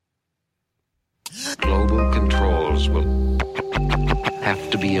laws will have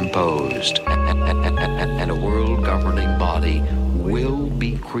to be imposed, and a world governing body will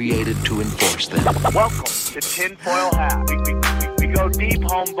be created to enforce them. Welcome to Tinfoil Hat. We go deep,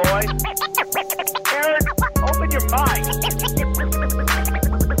 homeboy. Aaron, open your mind.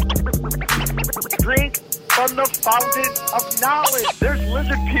 Drink from the fountain of knowledge. There's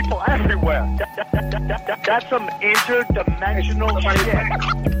lizard people everywhere. That's some interdimensional shit.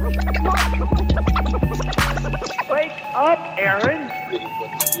 Wake up, Aaron.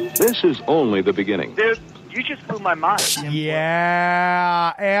 This is only the beginning. Dude, you just blew my mind.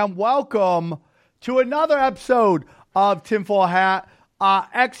 Yeah, and welcome to another episode of Tinfoil Hat.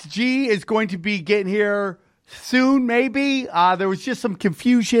 XG is going to be getting here soon, maybe. There was just some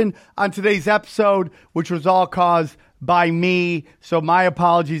confusion on today's episode, which was all caused by me. So my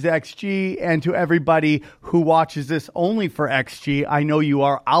apologies to XG and to everybody who watches this only for XG. I know you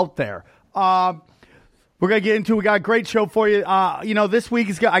are out there. We're going to get into it. We got a great show for you. This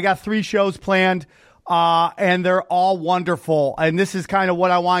week I got 3 shows planned, and they're all wonderful. And this is kind of what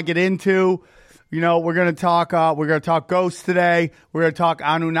I want to get into. You know, we're going to talk ghosts today. We're going to talk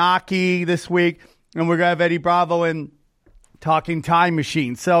Anunnaki this week, and we're going to have Eddie Bravo in talking time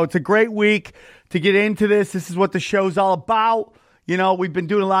machines. So it's a great week to get into this. This is what the show's all about. You know, we've been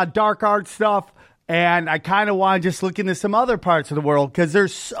doing a lot of dark art stuff, and I kind of want to just look into some other parts of the world because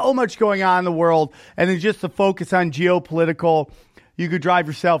there's so much going on in the world, and then just to focus on geopolitical, you could drive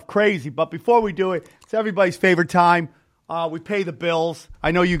yourself crazy. But before we do it, it's everybody's favorite time. We pay the bills.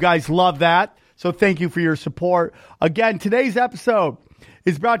 I know you guys love that. So thank you for your support. Again, today's episode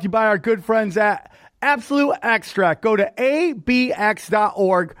is brought to you by our good friends at Absolute Extract. Go to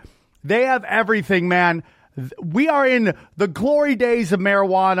abx.org. They have everything, man. We are in the glory days of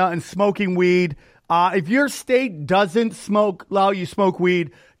marijuana and smoking weed. If your state doesn't allow you to smoke weed,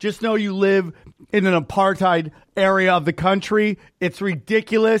 just know you live in an apartheid area of the country. It's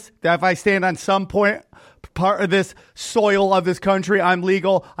ridiculous that if I stand on some part of this soil of this country, I'm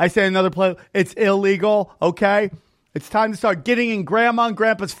legal. I say another place, it's illegal, okay? It's time to start getting in grandma and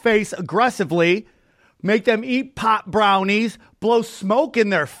grandpa's face aggressively, make them eat pot brownies, blow smoke in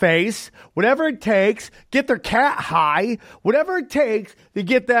their face, whatever it takes, get their cat high, whatever it takes to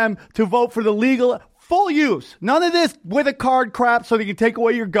get them to vote for the legal full use. None of this with a card crap so they can take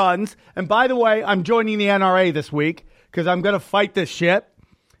away your guns. And by the way, I'm joining the NRA this week because I'm going to fight this shit.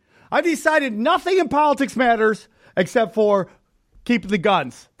 I decided nothing in politics matters except for keeping the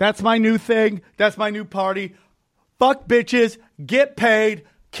guns. That's my new thing. That's my new party. Fuck bitches, get paid,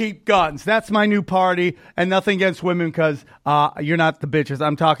 keep guns. That's my new party. And nothing against women because you're not the bitches.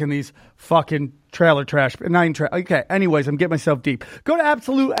 I'm talking these fucking trailer trash. Okay, anyways, I'm getting myself deep. Go to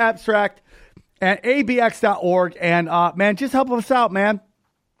Absolute Abstract at abx.org and, man, just help us out, man.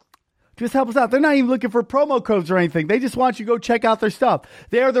 Just help us out. They're not even looking for promo codes or anything. They just want you to go check out their stuff.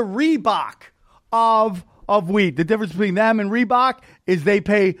 They are the Reebok of weed. The difference between them and Reebok is they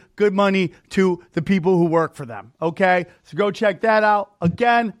pay good money to the people who work for them. Okay? So go check that out.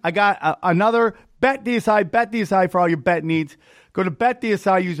 Again, I got another BetDSI for all your bet needs. Go to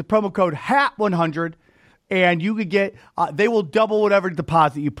BetDSI, use the promo code HAT100, and you could get, they will double whatever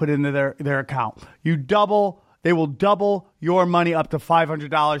deposit you put into their account. They will double your money up to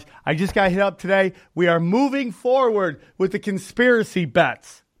 $500. I just got hit up today. We are moving forward with the conspiracy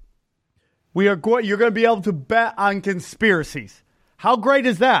bets. You're going to be able to bet on conspiracies. How great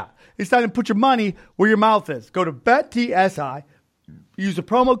is that? It's time to put your money where your mouth is. Go to BetDSI, use the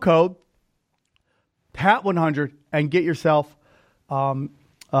promo code HAT100, and get yourself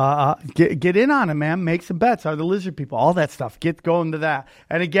get in on it, man. Make some bets. Are the lizard people? All that stuff. Get going to that.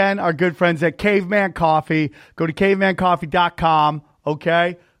 And again, our good friends at Caveman Coffee. Go to cavemancoffee.com.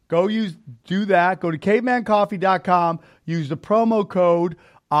 Okay? Do that. Go to cavemancoffee.com. Use the promo code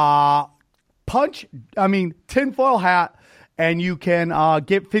Tinfoil Hat, and you can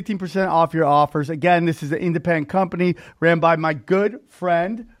get 15% off your offers. Again, this is an independent company ran by my good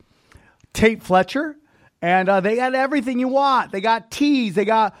friend Tate Fletcher. And they got everything you want. They got teas. They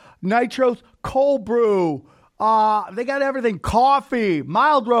got Nitros cold brew. They got everything. Coffee,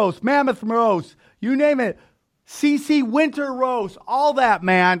 mild roast, mammoth roast, you name it. CC winter roast, all that,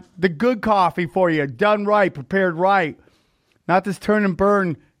 man. The good coffee for you. Done right, prepared right. Not this turn and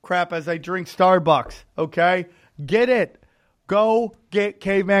burn crap as I drink Starbucks, okay? Get it. Go get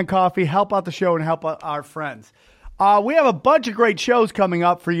Caveman Coffee. Help out the show and help out our friends. We have a bunch of great shows coming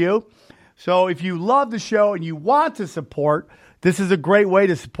up for you. So if you love the show and you want to support, this is a great way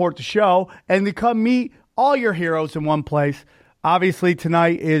to support the show and to come meet all your heroes in one place. Obviously,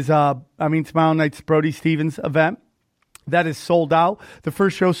 tonight is, tomorrow night's Brody Stevens event. That is sold out. The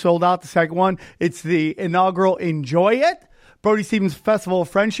first show sold out. The second one, it's the inaugural Enjoy It, Brody Stevens Festival of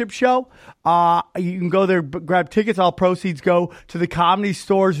Friendship show. You can go there, grab tickets. All proceeds go to the Comedy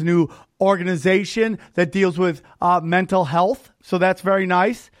Store's new organization that deals with mental health. So that's very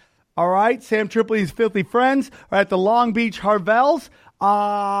nice. All right. Sam Tripoli and his Filthy Friends are at the Long Beach Harvelles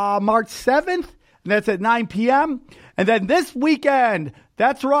March 7th. And that's at 9 p.m. And then this weekend,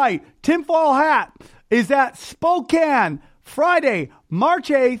 that's right, Tinfoil Hat is at Spokane, Friday, March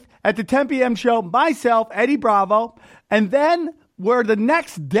 8th at the 10 p.m. show. Myself, Eddie Bravo. And then we're the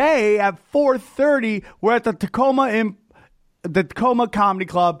next day at 4:30, we're at the Tacoma Comedy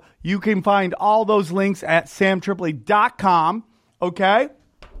Club. You can find all those links at samtripoli.com. Okay?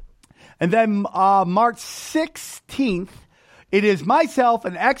 And then March 16th, it is myself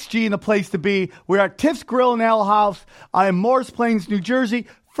and XG in the place to be. We're at Tiff's Grill and Ale House in Morris Plains, New Jersey.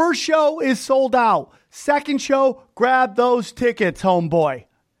 First show is sold out. Second show, grab those tickets, homeboy.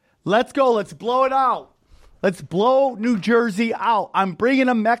 Let's go. Let's blow it out. Let's blow New Jersey out. I'm bringing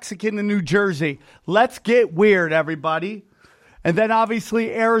a Mexican to New Jersey. Let's get weird, everybody. And then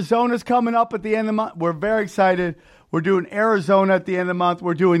obviously Arizona's coming up at the end of the month. We're very excited. We're doing Arizona at the end of the month.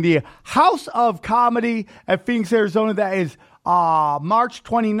 We're doing the House of Comedy at Phoenix, Arizona. That is March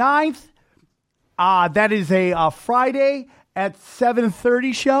 29th. That is a Friday at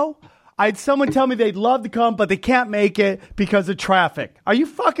 7:30 show. I had someone tell me they'd love to come, but they can't make it because of traffic. Are you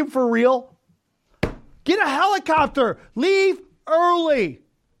fucking for real? Get a helicopter. Leave early.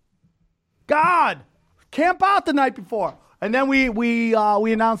 God. Camp out the night before. And then we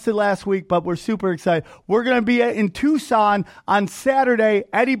announced it last week, but we're super excited. We're going to be in Tucson on Saturday.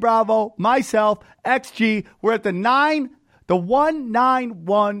 Eddie Bravo, myself, XG. We're at the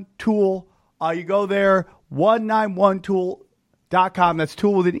 191 Tool. You go there, 191tool.com. That's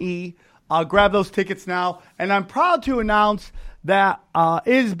Tool with an E. Grab those tickets now. And I'm proud to announce that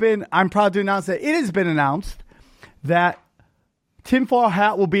it has been announced that Tinfoil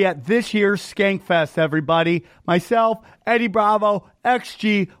Hat will be at this year's Skankfest, everybody. Myself, Eddie Bravo,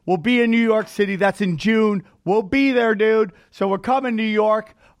 XG will be in New York City. That's in June. We'll be there, dude. So we're coming to New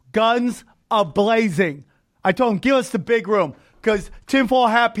York. Guns a-blazing. I told him, give us the big room because Tinfoil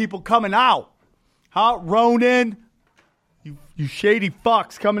Hat people coming out. Huh? Ronan, you shady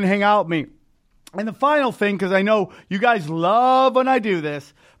fucks, come and hang out with me. And the final thing, because I know you guys love when I do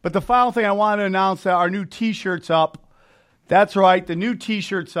this, but the final thing I want to announce that our new T-shirt's up. That's right, the new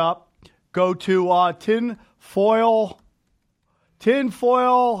T-shirt's up. Go to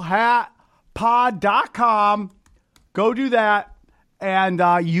tinfoilhatpod.com. Go do that,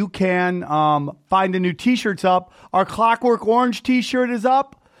 and you can find the new T-shirts up. Our Clockwork Orange T-shirt is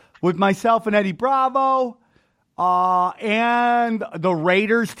up with myself and Eddie Bravo, and the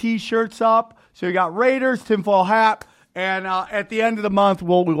Raiders T-shirt's up. So you got Raiders, Tinfoil Hat, and at the end of the month,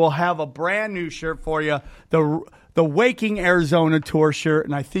 we will have a brand new shirt for you, the Waking Arizona Tour shirt,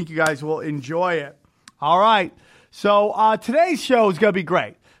 and I think you guys will enjoy it. All right. So today's show is going to be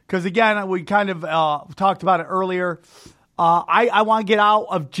great because, again, we kind of talked about it earlier. I want to get out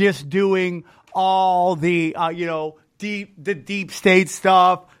of just doing all the, deep state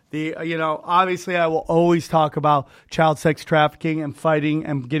stuff. Obviously I will always talk about child sex trafficking and fighting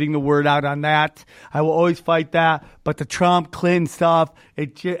and getting the word out on that. I will always fight that. But the Trump, Clinton stuff,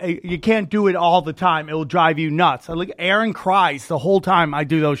 you can't do it all the time. It will drive you nuts. Aaron cries the whole time I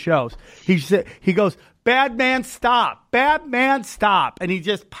do those shows. He goes, "Bad man, stop. Bad man, stop." And he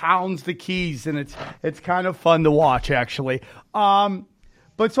just pounds the keys, and it's kind of fun to watch, actually. But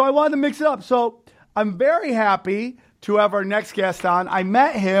so I wanted to mix it up. So I'm very happy to have our next guest on. I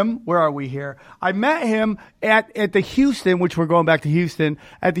met him, where are we here? I met him at the Houston, which we're going back to Houston,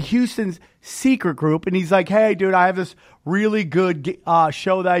 at the Houston's Secret Group. And he's like, "Hey, dude, I have this really good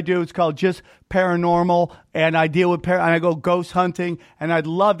show that I do. It's called Just Paranormal. And I deal with and I go ghost hunting. And I'd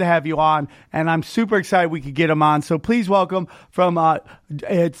love to have you on. And I'm super excited we could get him on. So please welcome from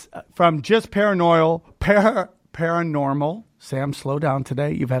Just Paranormal. Paranormal. Sam, slow down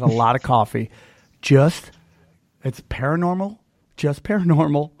today. You've had a lot of coffee. It's paranormal, just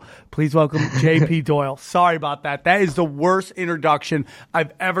paranormal. Please welcome JP Doyle. Sorry about that. That is the worst introduction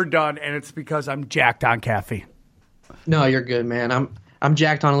I've ever done, and it's because I'm jacked on caffeine. No, you're good, man. I'm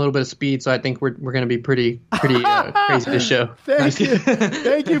jacked on a little bit of speed, so I think we're going to be pretty crazy this show. Thank you.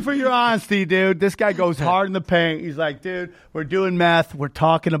 Thank you for your honesty, dude. This guy goes hard in the paint. He's like, dude, we're doing meth. We're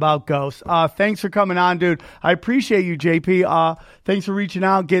talking about ghosts. Thanks for coming on, dude. I appreciate you, JP. Thanks for reaching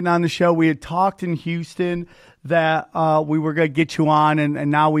out, getting on the show. We had talked in Houston that we were going to get you on,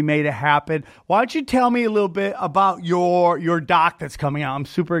 and now we made it happen. Why don't you tell me a little bit about your doc that's coming out? I'm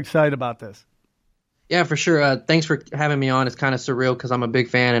super excited about this. Yeah, for sure. Thanks for having me on. It's kind of surreal because I'm a big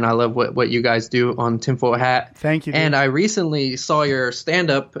fan and I love what you guys do on Tinfoil Hat. Thank you, dude. And I recently saw your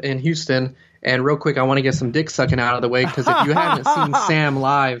stand-up in Houston. And real quick, I want to get some dick sucking out of the way because if you haven't seen Sam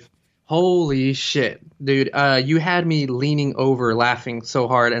live, holy shit, dude! You had me leaning over laughing so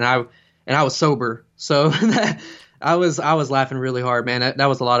hard, and I was sober, so I was laughing really hard, man. That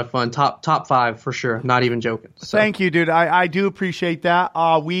was a lot of fun. Top 5 for sure. Not even joking. So. Thank you, dude. I do appreciate that.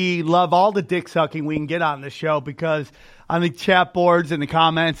 We love all the dick sucking we can get on the show because on the chat boards and the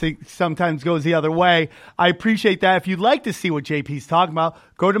comments, it sometimes goes the other way. I appreciate that. If you'd like to see what JP's talking about,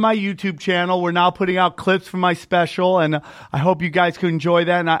 go to my YouTube channel. We're now putting out clips from my special, and I hope you guys could enjoy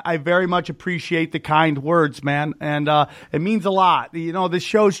that. And I very much appreciate the kind words, man. And it means a lot. You know, this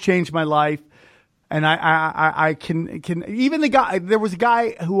show's changed my life. And I can even the guy, there was a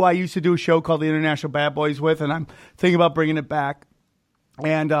guy who I used to do a show called the International Bad Boys with, and I'm thinking about bringing it back.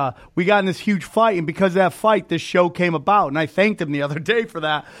 And we got in this huge fight, and because of that fight, this show came about. And I thanked him the other day for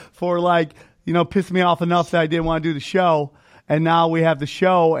that, for pissing me off enough that I didn't want to do the show. And now we have the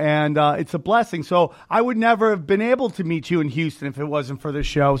show, and it's a blessing. So I would never have been able to meet you in Houston if it wasn't for this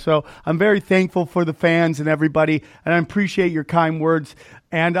show. So I'm very thankful for the fans and everybody, and I appreciate your kind words.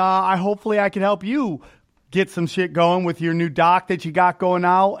 And hopefully I can help you get some shit going with your new doc that you got going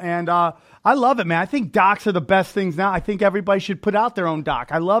out. And I love it, man. I think docs are the best things now. I think everybody should put out their own doc.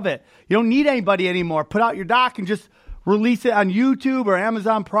 I love it. You don't need anybody anymore. Put out your doc and just release it on YouTube or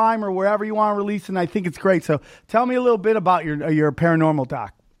Amazon Prime or wherever you want to release it, and I think it's great. So tell me a little bit about your paranormal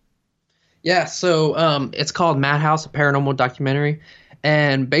doc. Yeah, so it's called Madhouse, a paranormal documentary.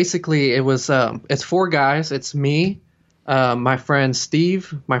 And basically it's 4 guys. It's me, my friend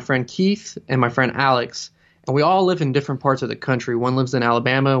Steve, my friend Keith, and my friend Alex. And we all live in different parts of the country. One lives in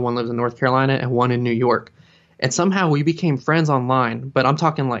Alabama, one lives in North Carolina, and one in New York. And somehow we became friends online, but I'm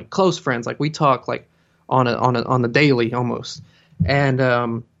talking like close friends. Like we talk like on the daily almost. And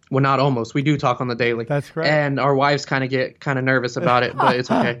well, not almost. We do talk on the daily. That's great. And our wives kind of get kind of nervous about it, but it's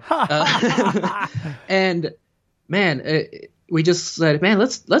okay. And man, we just said, man,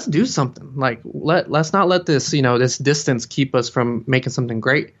 let's do something. Like let's not let this this distance keep us from making something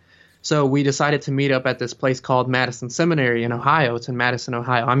great. So we decided to meet up at this place called Madison Seminary in Ohio. It's in Madison,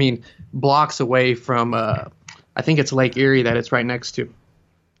 Ohio. I mean, blocks away from I think it's Lake Erie that it's right next to.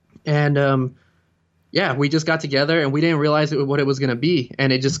 And yeah, we just got together and we didn't realize what it was going to be.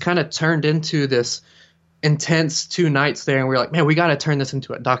 And it just kind of turned into this intense 2 nights there. And we were like, man, we got to turn this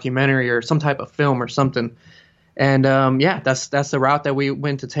into a documentary or some type of film or something. And yeah, that's the route that we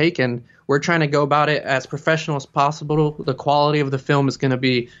went to take. And we're trying to go about it as professional as possible. The quality of the film is going to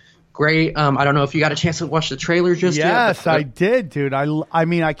be great. I don't know if you got a chance to watch the trailer just yet. Yes, I did, dude. I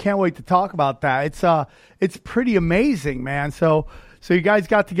mean, I can't wait to talk about that. It's pretty amazing, man. So you guys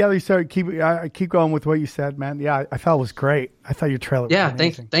got together. You started keep going with what you said, man. Yeah, I thought it was great. I thought your trailer was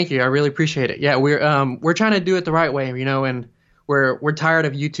amazing. Thank you. I really appreciate it. Yeah, we're trying to do it the right way, and we're tired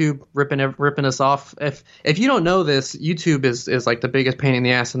of YouTube ripping us off. If you don't know this, YouTube is like the biggest pain in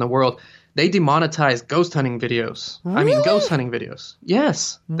the ass in the world. They demonetize ghost hunting videos. Really? I mean, ghost hunting videos.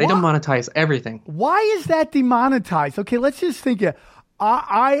 Yes, they demonetize everything. Why is that demonetized? Okay, let's just think.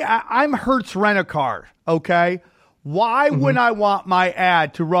 I'm Hertz Rent-A-Car. Okay. Why would I want my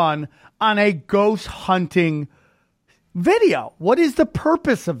ad to run on a ghost hunting video? What is the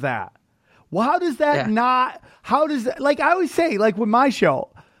purpose of that? Well, how does that like I always say, like with my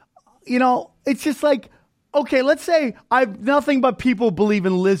show, it's just like, okay, let's say I've nothing but people believe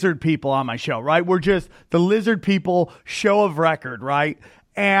in lizard people on my show, right? We're just the lizard people show of record, right?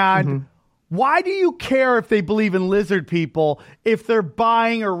 And why do you care if they believe in lizard people if they're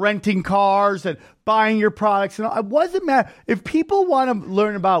buying or renting cars and buying your products? And it wasn't matter if people want to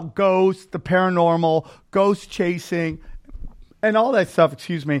learn about ghosts, the paranormal, ghost chasing, and all that stuff.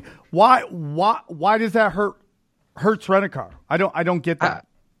 Excuse me. Why does that Hertz Rent-A-Car? I don't get that.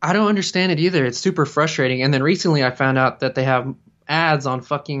 I don't understand it either. It's super frustrating. And then recently I found out that they have ads on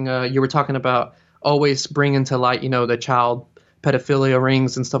fucking. You were talking about always bringing to light, the child pedophilia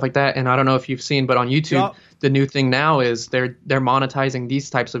rings and stuff like that. And I don't know if you've seen, but on YouTube, the new thing now is they're monetizing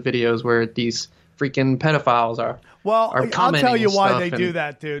these types of videos where these freaking pedophiles are. Well, I'll tell you why they do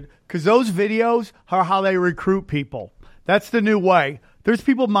that, dude. Because those videos are how they recruit people. That's the new way. There's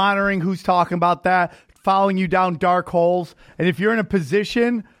people monitoring who's talking about that, following you down dark holes. And if you're in a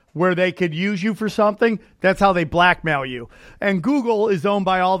position where they could use you for something, that's how they blackmail you. And Google is owned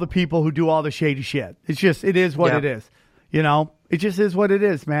by all the people who do all the shady shit. It is what it is. It just is what it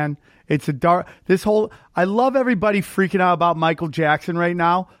is, man. It's I love everybody freaking out about Michael Jackson right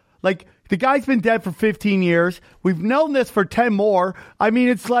now. Like, the guy's been dead for 15 years. We've known this for 10 more. I mean,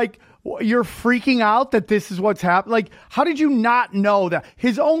 it's like, you're freaking out that this is what's happening? Like, how did you not know that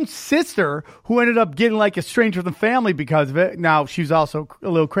his own sister, who ended up getting like estranged from the family because of it, now she's also a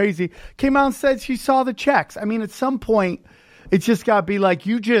little crazy, came out and said she saw the checks. I mean, at some point, it's just got to be like,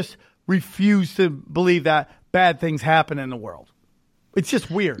 you just refuse to believe that bad things happen in the world. It's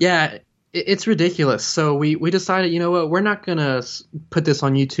just weird. Yeah, it's ridiculous. So we decided, you know what, we're not going to put this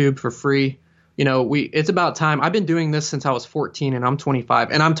on YouTube for free. You know, it's about time. I've been doing this since I was 14 and I'm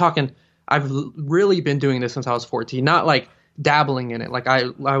 25. And I'm talking, I've really been doing this since I was 14, not like dabbling in it. Like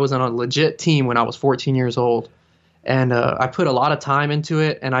I was on a legit team when I was 14 years old. And I put a lot of time into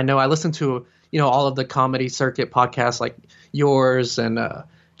it. And I know I listened to, you know, all of the comedy circuit podcasts like yours and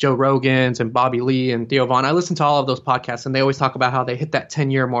Joe Rogan's and Bobby Lee and Theo Vaughn. I listen to all of those podcasts, and they always talk about how they hit that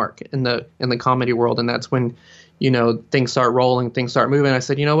 10-year mark in the comedy world, and that's when, you know, things start rolling, things start moving. I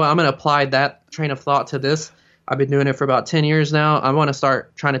said, you know what, I'm going to apply that train of thought to this. I've been doing it for about 10 years now. I want to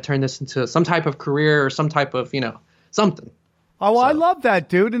start trying to turn this into some type of career or some type of, you know, something. Oh, well, I love that,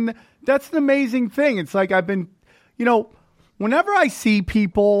 dude, and that's an amazing thing. It's like I've been, you know, whenever I see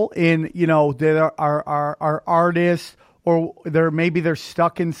people in, you know, that are artists, or they're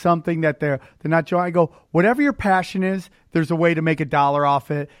stuck in something that they're not doing, I go, whatever your passion is, there's a way to make $1 off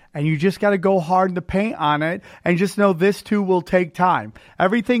it, and you just got to go hard in the paint on it, and just know this too will take time.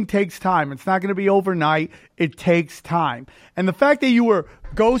 Everything takes time. It's not going to be overnight. It takes time. And the fact that you were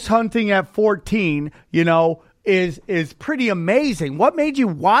ghost hunting at 14, you know, is pretty amazing. What made you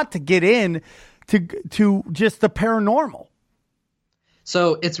want to get in to just the paranormal?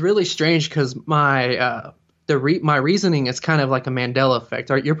 So it's really strange because my reasoning is kind of like a Mandela effect.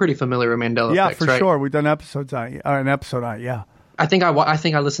 You're pretty familiar with Mandela effects, right? Yeah, for sure. We've done an episode on it, yeah. I think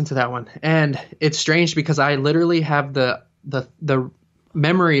I listened to that one. And it's strange because I literally have the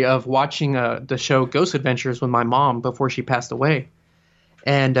memory of watching the show Ghost Adventures with my mom before she passed away.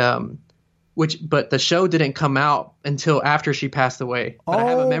 And but the show didn't come out until after she passed away. But I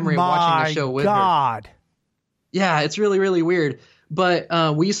have a memory of watching the show with her. Yeah, it's really, really weird.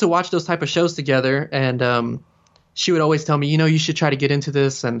 But we used to watch those type of shows together, and she would always tell me, you know, you should try to get into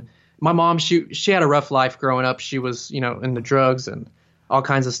this. And my mom, she had a rough life growing up. She was, you know, into drugs and all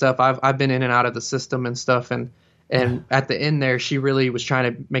kinds of stuff. I've been in and out of the system and stuff. And at the end there, she really was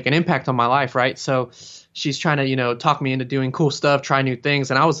trying to make an impact on my life, right? So she's trying to, you know, talk me into doing cool stuff, try new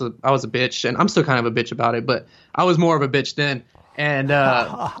things. And I was a bitch, and I'm still kind of a bitch about it, but I was more of a bitch then. And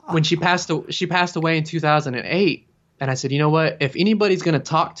when she passed away in 2008. And I said, you know what? If anybody's going to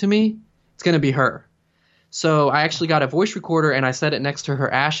talk to me, it's going to be her. So I actually got a voice recorder, and I set it next to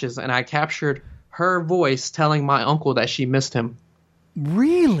her ashes, and I captured her voice telling my uncle that she missed him.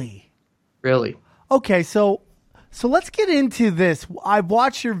 Really? Really. Okay, so let's get into this. I've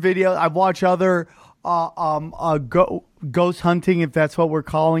watched your video. I've watched other ghost hunting, if that's what we're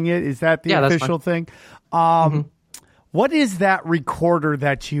calling it. Is that the official thing? What is that recorder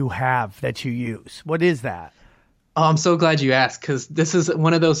that you have that you use? What is that? Oh, I'm so glad you asked, because this is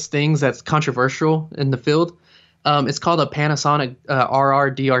one of those things that's controversial in the field. It's called a Panasonic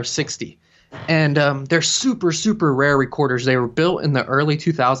RR-DR60. And they're super, super rare recorders. They were built in the early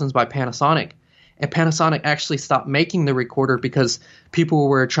 2000s by Panasonic. And Panasonic actually stopped making the recorder because people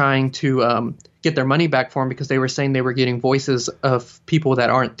were trying to get their money back for them, because they were saying they were getting voices of people that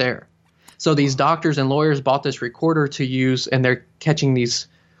aren't there. So these doctors and lawyers bought this recorder to use, and they're catching these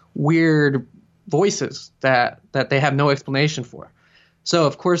weird voices that they have no explanation for. So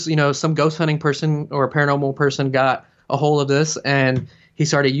of course, you know, some ghost hunting person or a paranormal person got a hold of this, and he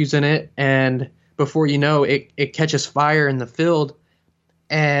started using it, and before you know it catches fire in the field,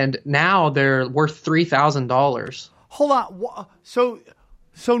 and now they're worth $3,000. Hold on.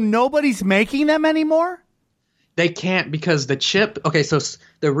 So nobody's making them anymore? They can't, because the chip. Okay, so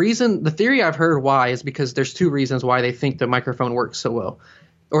the theory I've heard why is because there's two reasons why they think the microphone works so well,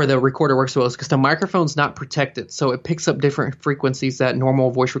 or the recorder works well, is because the microphone's not protected, so it picks up different frequencies that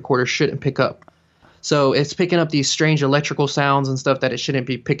normal voice recorders shouldn't pick up. So it's picking up these strange electrical sounds and stuff that it shouldn't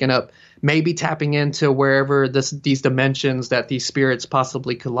be picking up, maybe tapping into wherever these dimensions that these spirits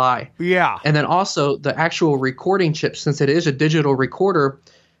possibly could lie. Yeah. And then also the actual recording chip, since it is a digital recorder,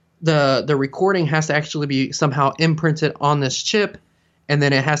 the recording has to actually be somehow imprinted on this chip, and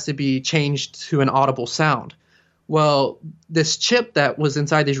then it has to be changed to an audible sound. Well, this chip that was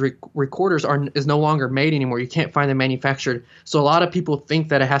inside these recorders is no longer made anymore. You can't find them manufactured. So a lot of people think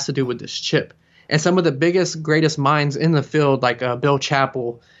that it has to do with this chip. And some of the biggest, greatest minds in the field, like Bill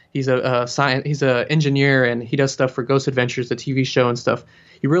Chappell, he's he's an engineer, and he does stuff for Ghost Adventures, the TV show and stuff.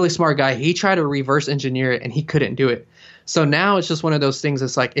 He's a really smart guy. He tried to reverse engineer it, and he couldn't do it. So now it's just one of those things.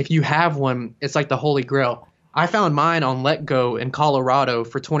 It's like if you have one, it's like the Holy Grail. I found mine on Letgo in Colorado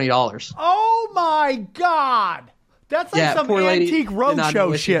for $20. Oh my God! That's like some antique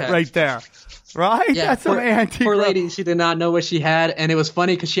roadshow shit right there, right? Yeah, that's some antique. Poor lady, she did not know what she had, and it was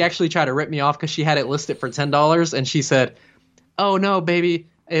funny because she actually tried to rip me off because she had it listed for $10, and she said, "Oh no, baby."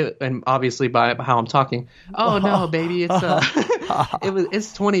 And obviously by how I'm talking, oh no, baby, it's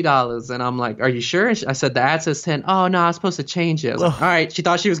it's $20, and I'm like, are you sure? And I said the ad says 10. Oh no, I was supposed to change it. I was like, all right, she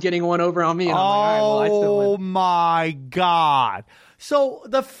thought she was getting one over on me. And I'm like, all right, well, I still win. Oh my God! So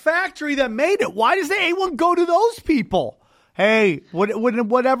the factory that made it, why does anyone go to those people? Hey,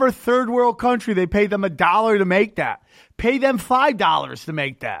 whatever third world country, they pay them $1 to make that. Pay them $5 to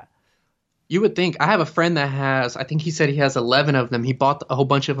make that. You would think. I have a friend that has, I think he said he has 11 of them. He bought a whole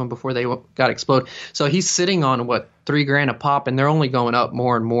bunch of them before they got exploded. So he's sitting on, $3,000 a pop, and they're only going up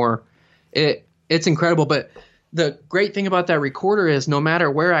more and more. It's incredible. But the great thing about that recorder is no matter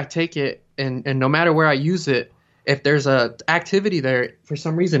where I take it and no matter where I use it, if there's a activity there, for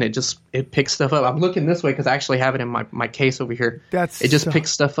some reason, it picks stuff up. I'm looking this way because I actually have it in my case over here. It just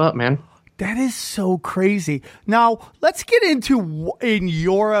picks stuff up, man. That is so crazy. Now, let's get into, in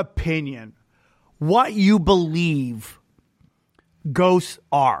your opinion, what you believe ghosts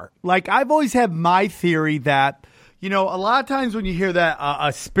are. Like, I've always had my theory that, a lot of times when you hear that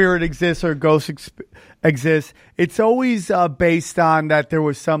a spirit exists or a ghost exists, it's always based on that there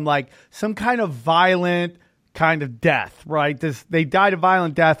was some kind of violent kind of death, right? They died a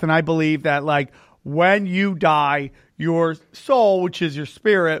violent death, and I believe that, when you die, your soul, which is your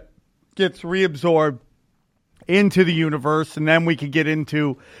spirit, gets reabsorbed into the universe, and then we can get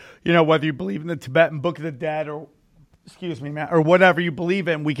into whether you believe in the Tibetan Book of the Dead or, excuse me, Matt, or whatever you believe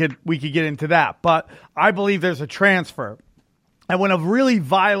in, we could get into that. But I believe there's a transfer. And when a really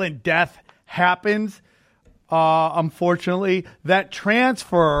violent death happens, unfortunately, that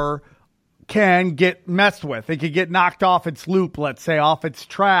transfer can get messed with. It could get knocked off its loop, let's say, off its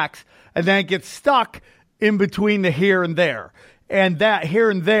tracks, and then it gets stuck in between the here and there. And that here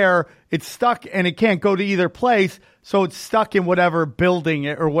and there, it's stuck and it can't go to either place. So it's stuck in whatever building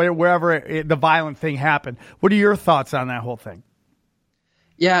or wherever the violent thing happened. What are your thoughts on that whole thing?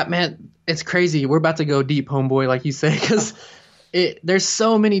 Yeah, man, it's crazy. We're about to go deep, homeboy, like you say, because there's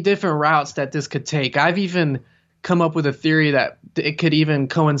so many different routes that this could take. I've even come up with a theory that it could even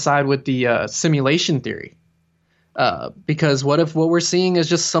coincide with the simulation theory. Because what if what we're seeing is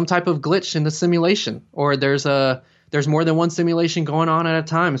just some type of glitch in the simulation, or there's more than one simulation going on at a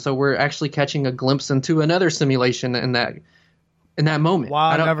time, so we're actually catching a glimpse into another simulation in that moment. Wow,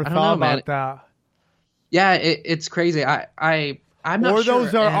 I never thought about that. Yeah, it's crazy. I'm not or sure. Or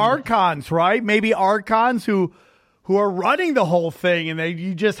those are archons, right? Maybe archons who are running the whole thing, and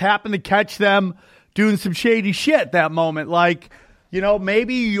you just happen to catch them doing some shady shit that moment.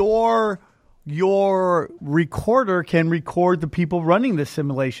 Maybe your recorder can record the people running the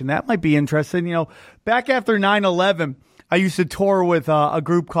simulation. That might be interesting. Back after 9/11, I used to tour with a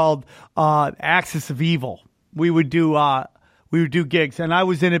group called Axis of Evil. We would do gigs, and I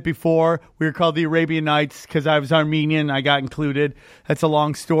was in it before. We were called the Arabian Nights because I was Armenian. I got included. That's a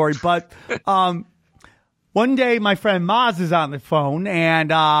long story. But one day, my friend Maz is on the phone,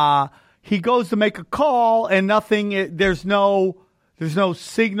 and he goes to make a call, and nothing. There's no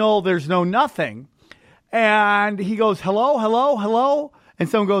signal. There's no nothing. And he goes, hello, hello, hello. And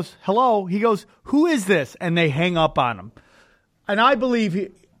someone goes, hello. He goes, who is this? And they hang up on him. And I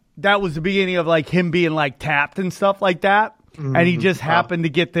believe that was the beginning of him being tapped and stuff like that. Mm-hmm. And he just happened to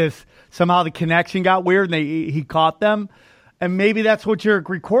get this. Somehow the connection got weird and he caught them. And maybe that's what your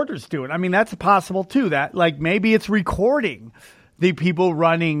recorder's doing. I mean, that's possible too. That maybe it's recording the people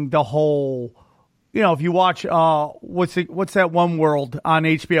running the whole. If you watch, what's that one world on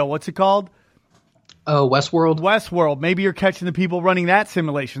HBO? What's it called? Oh, Westworld. Westworld. Maybe you're catching the people running that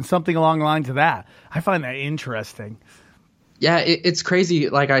simulation, something along the lines of that. I find that interesting. Yeah, it's crazy.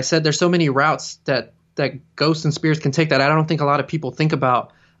 Like I said, there's so many routes that ghosts and spirits can take that I don't think a lot of people think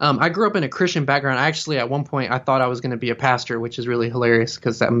about. I grew up in a Christian background. Actually, at one point, I thought I was going to be a pastor, which is really hilarious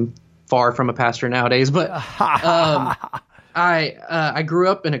because I'm far from a pastor nowadays. But I grew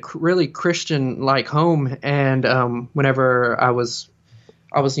up in a really Christian-like home, and whenever I was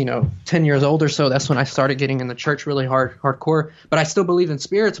 10 years old or so, that's when I started getting in the church really hardcore. But I still believe in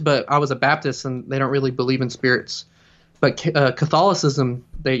spirits, but I was a Baptist, and they don't really believe in spirits. But Catholicism,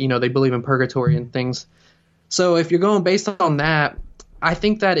 they believe in purgatory and things. So if you're going based on that, I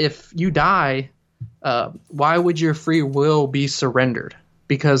think that if you die, why would your free will be surrendered?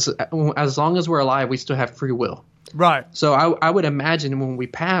 Because as long as we're alive, we still have free will. Right. So I would imagine when we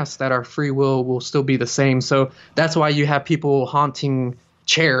pass that our free will still be the same. So that's why you have people haunting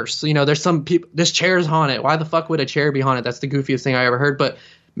chairs. You know, there's some people. This chair's haunted. Why the fuck would a chair be haunted? That's the goofiest thing I ever heard. But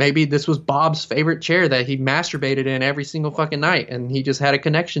maybe this was Bob's favorite chair that he masturbated in every single fucking night, and he just had a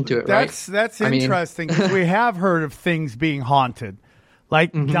connection to it. That's interesting. 'Cause we have heard of things being haunted,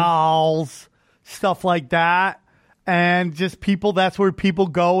 like dolls, stuff like that, and just people. That's where people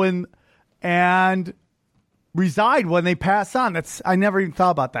go and reside when they pass on. I never even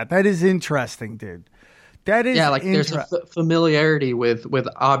thought about that. That is interesting, dude. That is like there's a familiarity with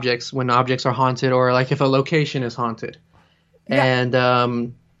objects when objects are haunted, or like if a location is haunted, and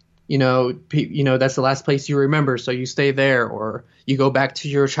that's the last place you remember, so you stay there, or you go back to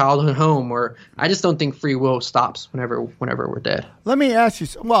your childhood home. Or I just don't think free will stops whenever we're dead. Let me ask you.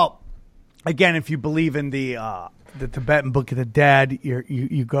 Well, again, if you believe in the Tibetan Book of the Dead,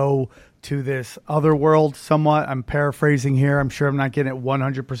 you go to this other world. Somewhat, I'm paraphrasing here. I'm sure I'm not getting it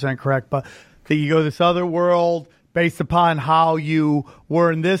 100% correct, but that you go to this other world based upon how you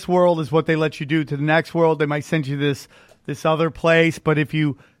were in this world is what they let you do to the next world. They might send you this other place, but if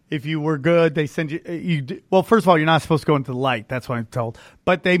you were good, they send you. Well, first of all, you're not supposed to go into the light. That's what I'm told.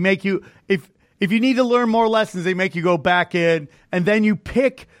 But they make you if you need to learn more lessons, they make you go back in, and then you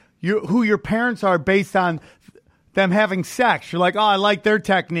pick who your parents are based on them having sex. You're like, oh, I like their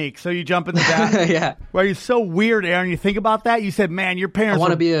technique, so you jump into that. Yeah. Well, you're so weird, Aaron. You think about that. You said, man, your parents. I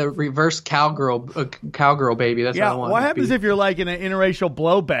want to be a reverse cowgirl baby. That's what I want. What happens if you're like in an interracial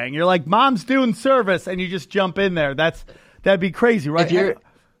blow bang? You're like, mom's doing service, and you just jump in there. That'd be crazy, right?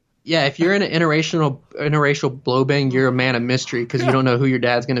 If you're in an interracial blow bang, you're a man of mystery because you don't know who your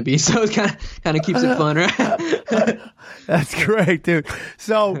dad's going to be. So it kind of keeps it fun, right? That's great, dude.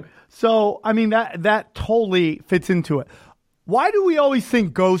 So I mean that totally fits into it. Why do we always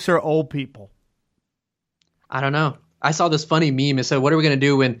think ghosts are old people? I don't know. I saw this funny meme. It said, "What are we going to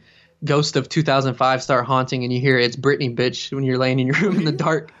do when ghosts of 2005 start haunting and you hear it's Britney, bitch, when you're laying in your room in the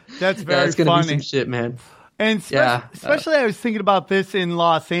dark?" That's very it's gonna funny. Be some shit, man. And especially I was thinking about this in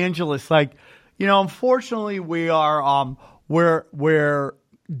Los Angeles. Like, unfortunately, we are we're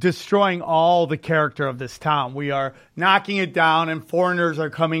destroying all the character of this town. We are knocking it down, and foreigners are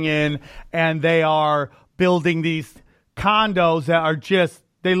coming in, and they are building these condos that are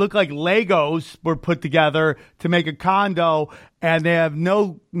they look like Legos were put together to make a condo, and they have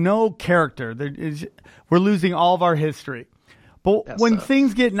no character. We're losing all of our history. But when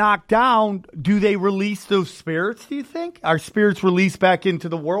things get knocked down, do they release those spirits, do you think? Are spirits released back into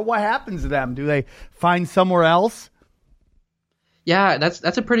the world? What happens to them? Do they find somewhere else? Yeah,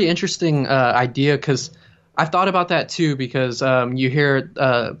 that's a pretty interesting idea, because I've thought about that too, because you hear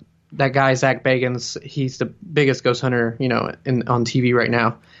that guy, Zach Bagans, he's the biggest ghost hunter, on TV right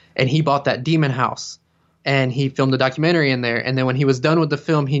now. And he bought that demon house, and he filmed a documentary in there. And then when he was done with the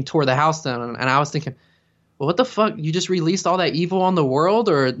film, he tore the house down. And I was thinking, well, what the fuck? You just released all that evil on the world,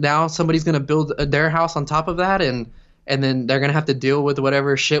 or now somebody's going to build their house on top of that, and then they're going to have to deal with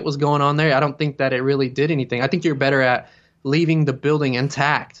whatever shit was going on there? I don't think that it really did anything. I think you're better at leaving the building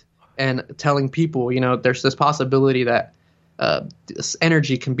intact and telling people, there's this possibility that this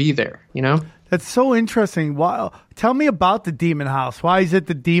energy can be there, That's so interesting. Wow. Tell me about the demon house. Why is it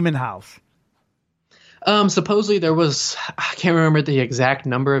the demon house? Supposedly there was, I can't remember the exact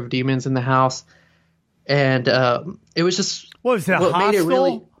number of demons in the house. And it was just what was it? A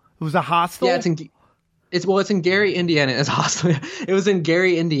hostel? It was a hostel. Yeah, it's in Gary, Indiana. It's a hostel. It was in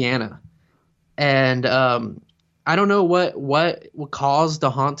Gary, Indiana, and I don't know what caused the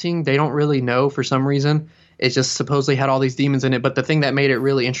haunting. They don't really know for some reason. It just supposedly had all these demons in it. But the thing that made it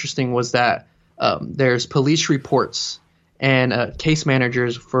really interesting was that there's police reports and case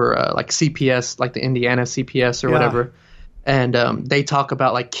managers for like CPS, like the Indiana CPS or whatever. And they talk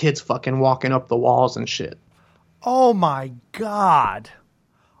about like kids fucking walking up the walls and shit. Oh my God.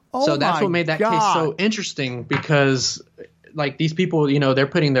 So that's what made that case so interesting, because like these people, they're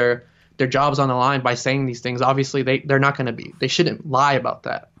putting their jobs on the line by saying these things. Obviously they're not going to be. They shouldn't lie about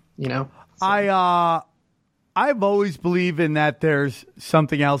that, So. I've always believed in that there's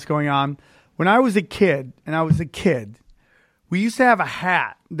something else going on. When I was a kid, we used to have a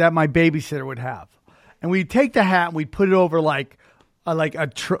hat that my babysitter would have. And we'd take the hat and we'd put it over like a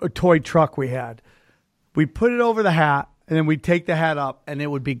toy truck we had. We'd put it over the hat, and then we'd take the hat up, and it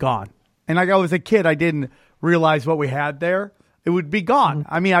would be gone. And like I was a kid, I didn't realize what we had there. It would be gone.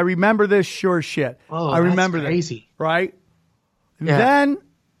 I mean, I remember this sure shit. Oh, I remember that's crazy. That, right? Yeah.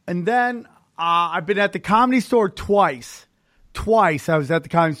 And then I've been at the Comedy Store twice. Twice I was at the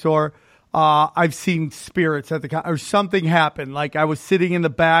Comedy Store. I've seen spirits at or something happened. Like I was sitting in the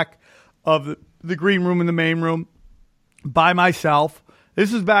back of the green room and the main room by myself.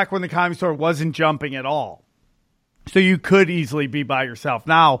 This is back when the Comedy Store wasn't jumping at all. So you could easily be by yourself.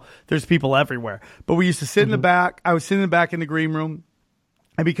 Now there's people everywhere. But we used to sit in the back. I was sitting in the back in the green room.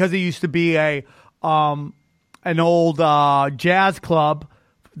 And because it used to be an old jazz club,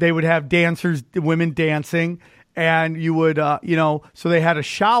 they would have dancers, women dancing, and you would, so they had a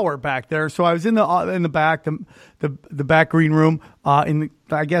shower back there. So I was in the back, the back green room,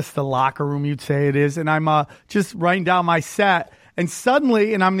 I guess the locker room you'd say it is, and I'm just writing down my set. And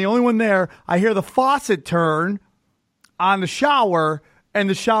suddenly, and I'm the only one there, I hear the faucet turn on the shower, and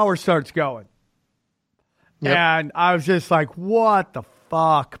the shower starts going. Yep. And I was just like, what the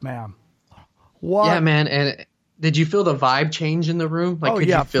fuck, man? What? Yeah, man. And did you feel the vibe change in the room? Like, could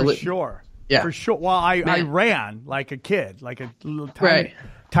you feel for it? Sure. Yeah, for sure. Well, I ran like a kid, like a little right.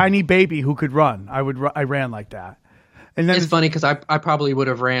 tiny baby who could run. I ran like that. And then it's funny because I probably would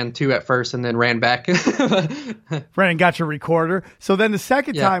have ran too at first and then ran back. Ran and got your recorder. So then the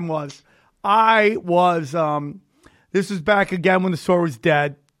second time was, this was back again when the store was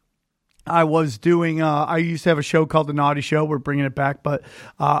dead. I was doing, I used to have a show called The Naughty Show. We're bringing it back, but,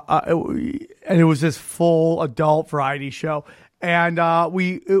 and it was this full adult variety show. And, I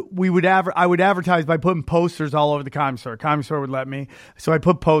would advertise by putting posters all over the Comedy Store. Comedy Store would let me. So I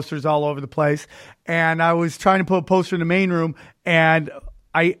put posters all over the place. And I was trying to put a poster in the main room, and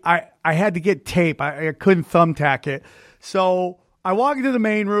I had to get tape. I couldn't thumbtack it. So I walk into the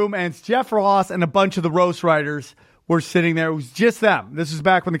main room, and it's Jeff Ross and a bunch of the roast writers were sitting there. It was just them. This was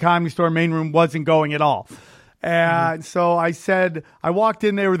back when the Comedy Store main room wasn't going at all. And so I said, I walked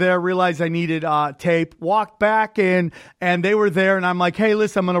in, they were there, realized I needed tape, walked back in, and they were there. And I'm like, hey,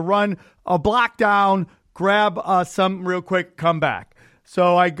 listen, I'm going to run a block down, grab something real quick, come back.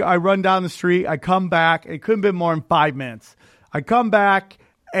 So I run down the street. I come back. It couldn't have been more than 5 minutes. I come back,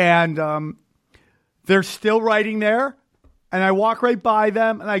 and they're still writing there. And I walk right by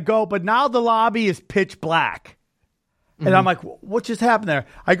them, and I go, but now the lobby is pitch black. And I'm like, what just happened there?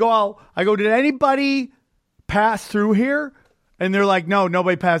 I go out. I go, did anybody pass through here? And they're like, no,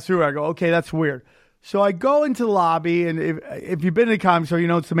 nobody passed through. I go, okay, that's weird. So I go into the lobby, and if you've been to the Comedy Store, you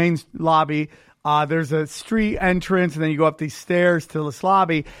know it's the main lobby. There's a street entrance, and then you go up these stairs to this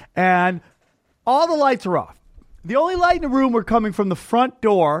lobby, and all the lights are off. The only light in the room were coming from the front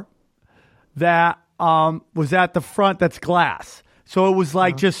door that was at the front that's glass. So it was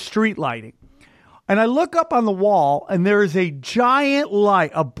like just street lighting. And I look up on the wall, and there is a giant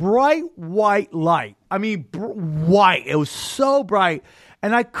light, a bright white light. I mean, white. It was so bright.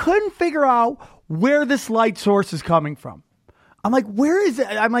 And I couldn't figure out where this light source is coming from. I'm like, where is it?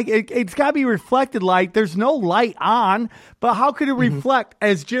 I'm like, it's got to be reflected light. There's no light on. But how could it reflect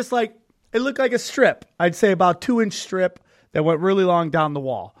as just like, it looked like a strip. I'd say about 2-inch strip that went really long down the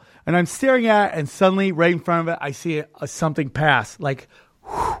wall. And I'm staring at it, and suddenly, right in front of it, I see something pass. Like,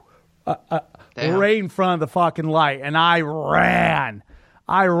 right in front of the fucking light, and I ran. Shit.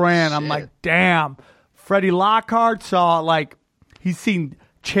 I'm like, damn. Freddie Lockhart saw, like, he's seen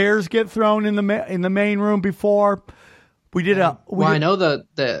chairs get thrown in the main room before. I know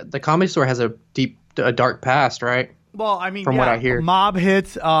the Comedy Store has a dark past, right? Well, I mean, from what I hear, mob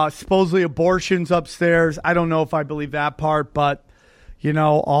hits, supposedly abortions upstairs. I don't know if I believe that part, but you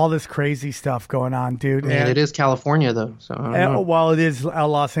know, all this crazy stuff going on, dude. And it is California, though. So I don't know. Well, it is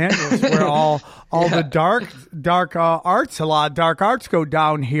Los Angeles, where all the dark arts, a lot of dark arts go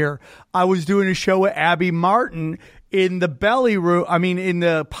down here. I was doing a show with Abby Martin in the belly room. I mean, in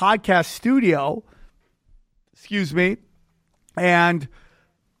the podcast studio. Excuse me. And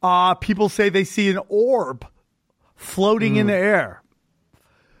people say they see an orb floating in the air.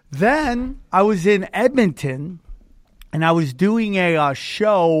 Then I was in Edmonton. And I was doing a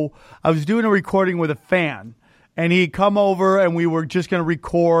show. I was doing a recording with a fan, and he'd come over, and we were just going to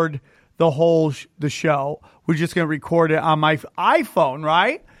record the whole the show. We're just going to record it on my iPhone,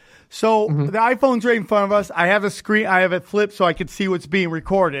 right? So the iPhone's right in front of us. I have a screen. I have it flipped so I could see what's being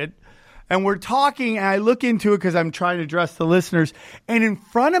recorded. And we're talking, and I look into it because I'm trying to address the listeners. And in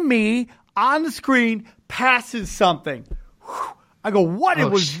front of me, on the screen, passes something. I go, what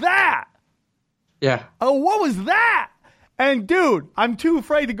was that? Yeah. Oh, what was that? And dude, I'm too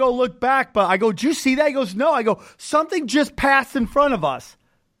afraid to go look back, but I go, did you see that? He goes, no. I go, something just passed in front of us.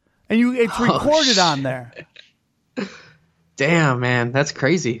 And it's recorded on there. Damn, man. That's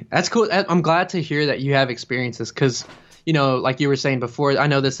crazy. That's cool. I'm glad to hear that you have experiences because, you know, like you were saying before, I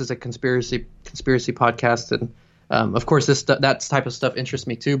know this is a conspiracy podcast, and of course that type of stuff interests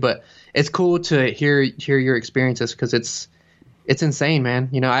me too, but it's cool to hear your experiences because it's insane, man.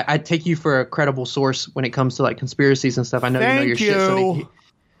 You know, I take you for a credible source when it comes to like conspiracies and stuff. I know you know your shit.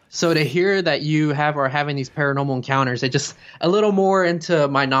 So to hear that you are having these paranormal encounters, it just a little more into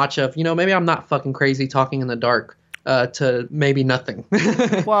my notch of, you know, maybe I'm not fucking crazy talking in the dark. to maybe nothing.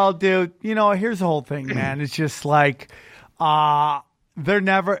 Well, dude, here's the whole thing, man. It's just like,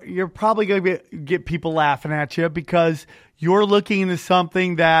 you're probably going to get people laughing at you because you're looking into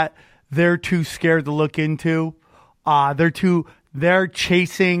something that they're too scared to look into. They're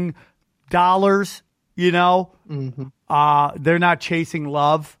chasing dollars, Mm-hmm. They're not chasing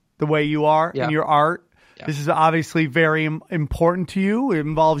love the way you are in your art. Yeah. This is obviously very important to you. It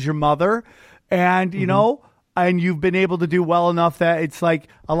involves your mother and, and you've been able to do well enough that it's like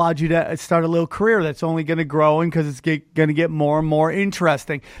allowed you to start a little career that's only going to grow because it's going to get more and more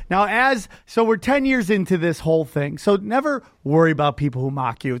interesting. Now, so we're 10 years into this whole thing. So never worry about people who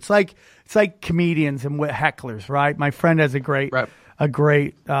mock you. It's like comedians and hecklers, right? My friend has a great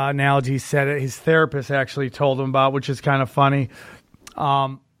analogy. He said it. His therapist actually told him about, which is kind of funny.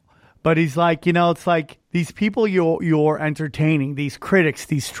 But he's like, it's like these people you're entertaining, these critics,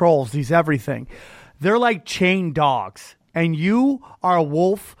 these trolls, these everything. They're like chained dogs, and you are a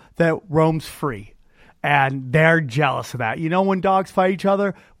wolf that roams free, and they're jealous of that. When dogs fight each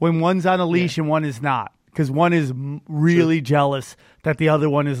other, when one's on a leash and one is not, because one is really jealous that the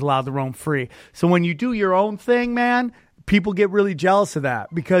other one is allowed to roam free. So when you do your own thing, man, people get really jealous of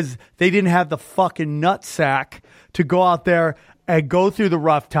that because they didn't have the fucking nutsack to go out there and go through the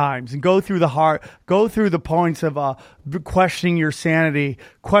rough times and go through the points of questioning your sanity,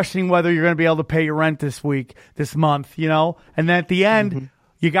 questioning whether you're going to be able to pay your rent this month, and then at the end,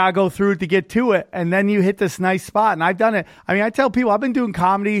 you got to go through it to get to it, and then you hit this nice spot. And I've done it. I mean, I tell people I've been doing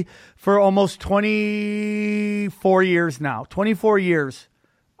comedy for almost 24 years now. 24 years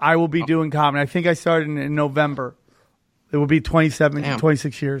I will be doing comedy. I think I started in November. It will be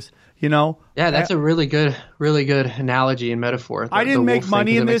 26 years. Yeah, that's a really good analogy and metaphor. I didn't make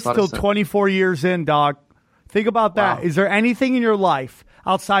money in this till 24 years in, dog. Think about that. Wow. Is there anything in your life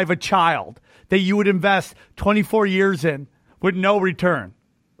outside of a child that you would invest 24 years in with no return?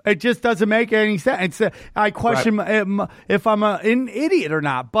 It just doesn't make any sense. I question if I'm an idiot or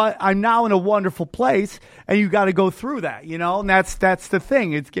not, but I'm now in a wonderful place, and you got to go through that, and that's the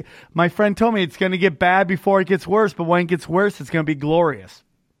thing. My friend told me it's going to get bad before it gets worse, but when it gets worse, it's going to be glorious.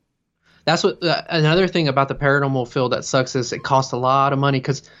 That's what another thing about the paranormal field that sucks is it costs a lot of money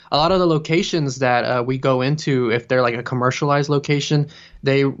because a lot of the locations that we go into, if they're like a commercialized location,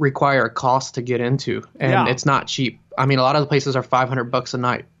 they require a cost to get into, and it's not cheap. I mean, a lot of the places are $500 a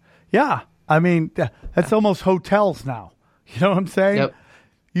night. Yeah, I mean that's almost hotels now. You know what I'm saying? Yep.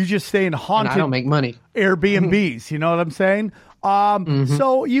 You just stay in haunted. And I don't make money. Airbnbs. You know what I'm saying?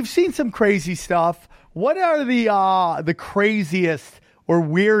 So you've seen some crazy stuff. What are the craziest or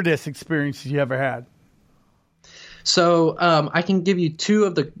weirdest experiences you ever had? So I can give you two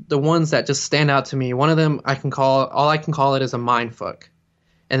of the ones that just stand out to me. One of them I can call it is a mind fuck.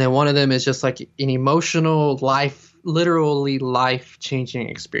 And then one of them is just like an emotional literally life-changing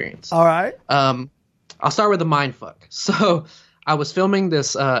experience. All right. I'll start with the mind fuck. So I was filming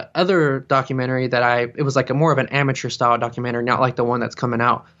this other documentary it was like more of an amateur style documentary, not like the one that's coming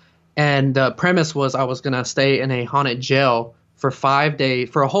out. And the premise was I was going to stay in a haunted jail for 5 days,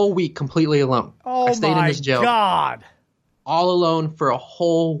 for a whole week, completely alone. Oh, I stayed in this jail, God. all alone for a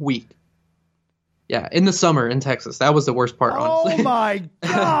whole week. Yeah, in the summer in Texas. That was the worst part, honestly. Oh, my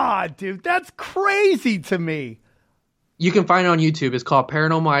God, dude. That's crazy to me. You can find it on YouTube. It's called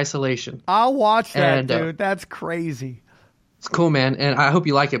Paranormal Isolation. I'll watch that, dude. That's crazy. It's cool, man, and I hope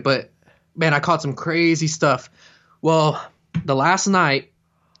you like it. But, man, I caught some crazy stuff. Well, the last night,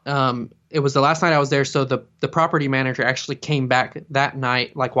 it was the last night I was there, so the property manager actually came back that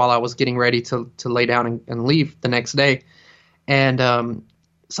night, like while I was getting ready to lay down and leave the next day. And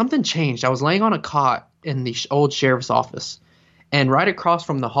something changed. I was laying on a cot in the old sheriff's office, and right across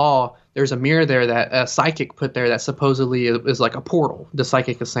from the hall, there's a mirror there that a psychic put there that supposedly is like a portal. The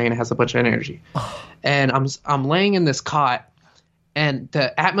psychic is saying it has a bunch of energy. And I'm laying in this cot, and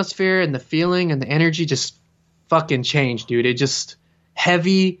the atmosphere and the feeling and the energy just fucking changed, dude. It just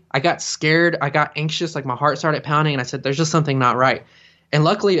heavy. I got scared. I got anxious. Like my heart started pounding, and I said, "There's just something not right." And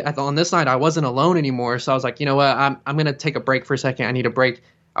luckily, on this night, I wasn't alone anymore. So I was like, you know what? I'm gonna take a break for a second. I need a break.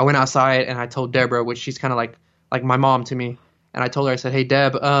 I went outside and I told Deborah, which she's kind of like my mom to me, and I told her, I said, "Hey,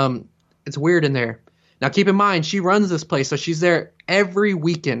 Deb, it's weird in there." Now, keep in mind, she runs this place, so she's there every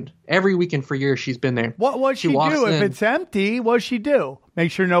weekend. Every weekend for years, she's been there. What does she do if it's empty? What does she do?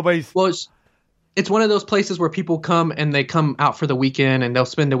 Make sure nobody's. Well, it's one of those places where people come and they come out for the weekend and they'll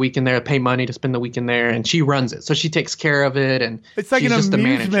spend the weekend there, pay money to spend the weekend there, and she runs it. So she takes care of it, and it's like an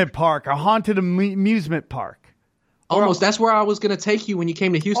amusement park, a haunted amusement park. Almost. That's where I was going to take you when you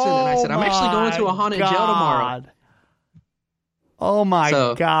came to Houston, and I said, I'm actually going to a haunted jail tomorrow. Oh my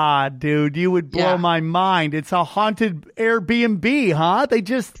So- God, dude. You would blow Yeah. my mind. It's a haunted Airbnb, huh? They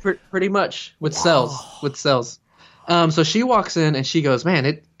just Pretty much with cells. So she walks in and she goes,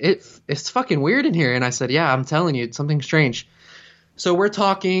 man, it's fucking weird in here. And I said, yeah, I'm telling you, it's something strange. So we're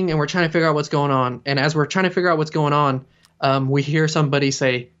talking and we're trying to figure out what's going on. And as we're trying to figure out what's going on, we hear somebody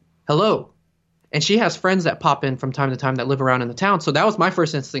say, hello. And she has friends that pop in from time to time that live around in the town. So that was my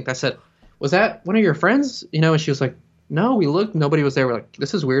first instinct. I said, was that one of your friends? You know, and she was like, no, we looked, nobody was there. We're like,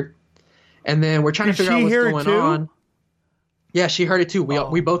 this is weird. And then we're trying Did to figure she out what's hear it going too? on. Yeah, she heard it too.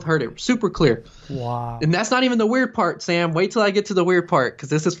 We both heard it super clear. wow. And that's not even the weird part, Sam. Wait till I get to the weird part, because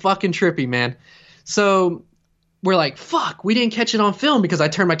this is fucking trippy, man. So we're like, fuck, we didn't catch it on film because I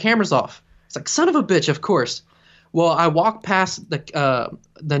turned my cameras off. It's like, son of a bitch, of course. Well, I walk past the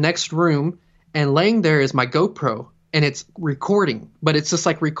next room, and laying there is my GoPro, and it's recording. But it's just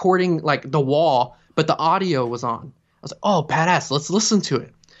like recording like the wall, but the audio was on. I was like, oh, badass, let's listen to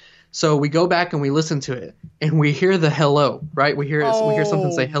it. So we go back and we listen to it, and we hear the hello, right? We hear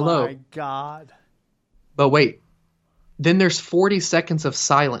something say hello. Oh my God. But wait, then there's 40 seconds of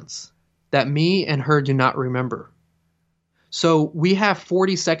silence that me and her do not remember. So we have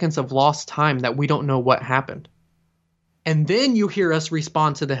 40 seconds of lost time that we don't know what happened. And then you hear us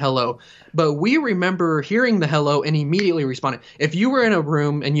respond to the hello. But we remember hearing the hello and immediately responding. If you were in a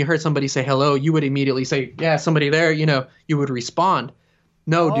room and you heard somebody say hello, you would immediately say, yeah, somebody there, you know, you would respond.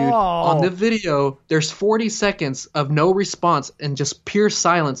 No, dude. Oh. On the video, there's 40 seconds of no response and just pure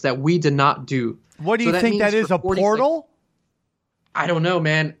silence that we did not do. What do So you think means that is? for A 40 portal? I don't know,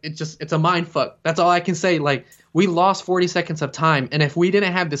 man. It's a mind fuck. That's all I can say. Like, we lost 40 seconds of time, and if we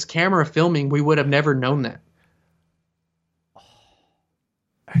didn't have this camera filming, we would have never known that.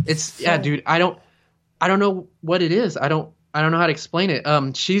 Yeah, dude. I don't know what it is. I don't know how to explain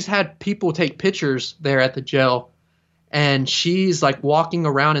it. She's had people take pictures there at the jail, and she's like walking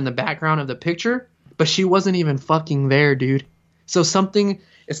around in the background of the picture, but she wasn't even fucking there, dude. So something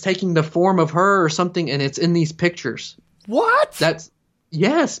is taking the form of her or something, and it's in these pictures. What?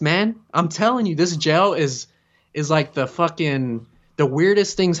 Yes, man. I'm telling you, this jail is like the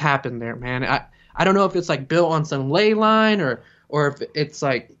weirdest things happen there, man. I don't know if it's like built on some ley line or if it's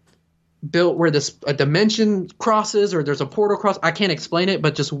like built where a dimension crosses or there's a portal cross. I can't explain it,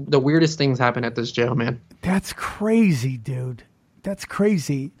 but just the weirdest things happen at this jail, man. That's crazy, dude. That's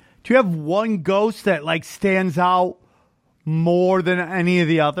crazy. Do you have one ghost that like stands out more than any of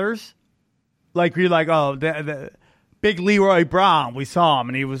the others? Like you're like, oh, the Big Leroy Brown, we saw him,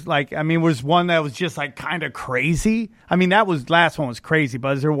 and he was like, I mean, was one that was just like kind of crazy? I mean, last one was crazy,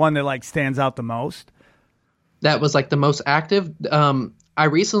 but is there one that like stands out the most? That was like the most active. I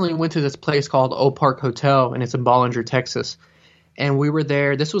recently went to this place called Oak Park Hotel, and it's in Bollinger, Texas. And we were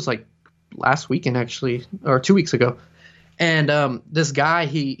there. This was like last weekend, actually, or 2 weeks ago. And this guy,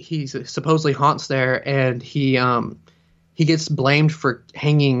 he supposedly haunts there, and he gets blamed for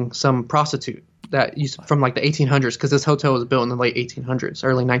hanging some prostitute that used from like the 1800s, because this hotel was built in the late 1800s,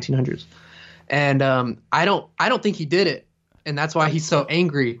 early 1900s. And I don't think he did it, and that's why he's so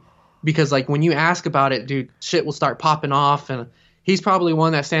angry. Because like when you ask about it, dude, shit will start popping off, and he's probably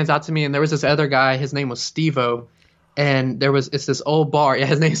one that stands out to me. And there was this other guy, his name was Steve-O, and it's this old bar. Yeah,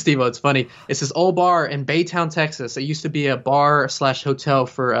 his name's Steve-O. It's funny. It's this old bar in Baytown, Texas. It used to be a bar/hotel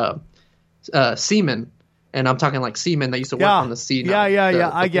for seamen, and I'm talking like seamen that used to work on the sea. Yeah.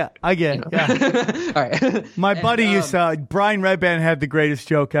 I get. You know. Yeah. All right. My buddy used to. Brian Redband had the greatest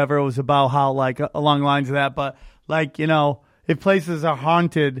joke ever. It was about how like along the lines of that, but like if places are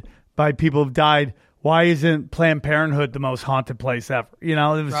haunted by people who've died, why isn't Planned Parenthood the most haunted place ever? It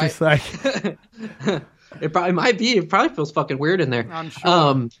was just like it probably might be. It probably feels fucking weird in there. I'm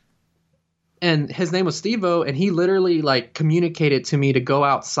sure. And his name was Steve-O, and he literally like communicated to me to go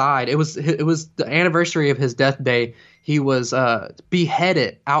outside. It was the anniversary of his death day. He was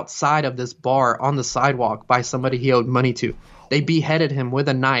beheaded outside of this bar on the sidewalk by somebody he owed money to. They beheaded him with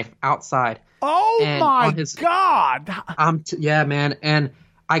a knife outside. Oh my God! Yeah, man. And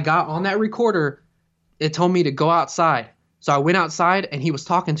I got on that recorder. It told me to go outside. So I went outside, and he was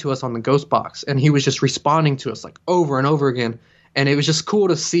talking to us on the ghost box, and he was just responding to us like over and over again. And it was just cool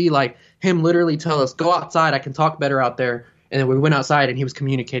to see like him literally tell us, go outside, I can talk better out there. And then we went outside, and he was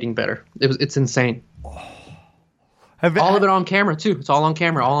communicating better. It's insane. All of it on camera too. It's all on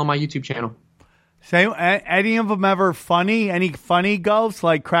camera, all on my YouTube channel. Any of them ever funny? Any funny ghosts,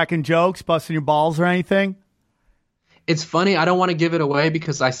 like cracking jokes, busting your balls or anything? It's funny. I don't want to give it away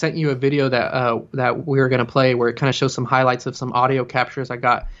because I sent you a video that we were going to play where it kind of shows some highlights of some audio captures I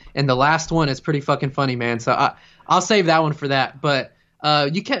got. And the last one is pretty fucking funny, man. So I'll save that one for that. But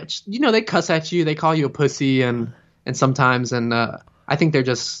they cuss at you. They call you a pussy and and sometimes, and I think they're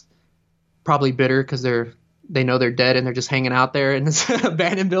just probably bitter because they know they're dead and they're just hanging out there in this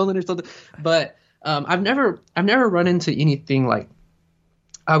abandoned building or something. But I've never run into anything like,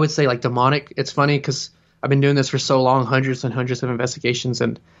 I would say, like demonic. It's funny because I've been doing this for so long, hundreds and hundreds of investigations,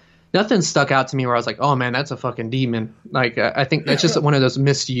 and nothing stuck out to me where I was like, oh man, that's a fucking demon. Like, I think that's just one of those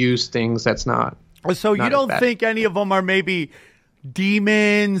misused things that's not. So you don't think any of them are maybe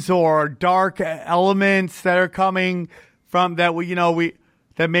demons or dark elements that are coming from that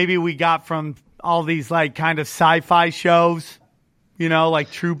that maybe we got from all these like kind of sci-fi shows,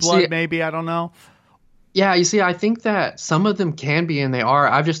 like True Blood, maybe, I don't know. Yeah, you see, I think that some of them can be, and they are.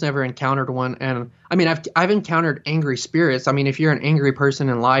 I've just never encountered one. And I mean, I've encountered angry spirits. I mean, if you're an angry person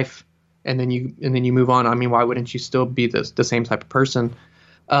in life and then you move on, I mean, why wouldn't you still be the same type of person?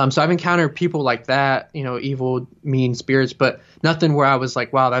 So I've encountered people like that, evil, mean spirits, but nothing where I was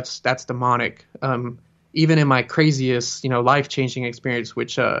like, wow, that's demonic. Even in my craziest, life-changing experience,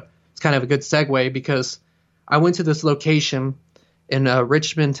 which is kind of a good segue, because I went to this location in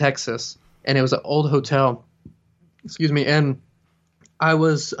Richmond, Texas, and it was an old hotel. Excuse me. And I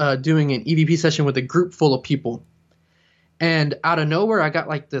was doing an EVP session with a group full of people. And out of nowhere, I got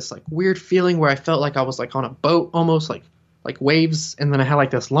like this like weird feeling where I felt like I was like on a boat, almost like waves. And then I had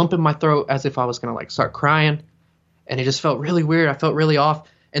like this lump in my throat as if I was going to like start crying. And it just felt really weird. I felt really off.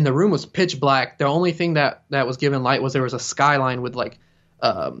 And the room was pitch black. The only thing that was given light was there was a skyline with like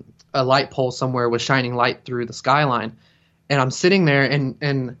a light pole somewhere was shining light through the skyline. And I'm sitting there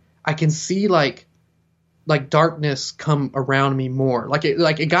and I can see like darkness come around me more. Like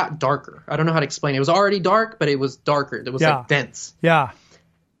it got darker. I don't know how to explain it. It was already dark, but it was darker. It was like dense. Yeah.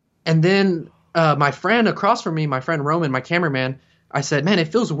 And then my friend across from me, my friend Roman, my cameraman, I said, man, it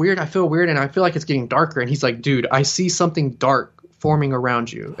feels weird. I feel weird. And I feel like it's getting darker. And he's like, dude, I see something dark forming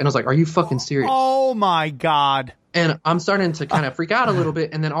around you. And I was like, are you fucking serious? Oh my God. And I'm starting to kind of freak out a little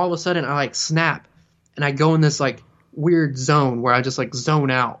bit. And then all of a sudden I like snap and I go in this like weird zone where I just like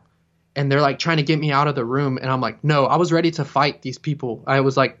zone out. And they're like trying to get me out of the room. And I'm like, no, I was ready to fight these people. I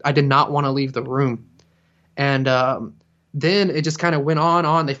was like, I did not want to leave the room. And then it just kind of went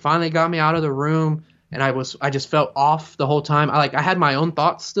on. They finally got me out of the room. And I just felt off the whole time. I had my own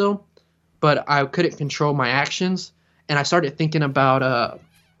thoughts still, but I couldn't control my actions. And I started thinking about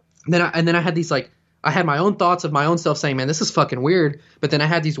then I had these like, I had my own thoughts of my own self saying, man, this is fucking weird. But then I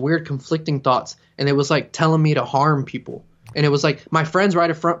had these weird conflicting thoughts, and it was like telling me to harm people. And it was like my friends right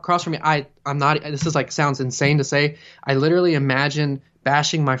across from me. I'm not. This is like sounds insane to say. I literally imagined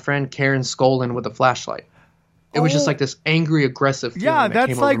bashing my friend Karen Skolin with a flashlight. It was just like this angry, aggressive feeling. Yeah,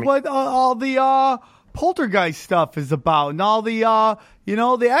 that's like what all the poltergeist stuff is about, and all the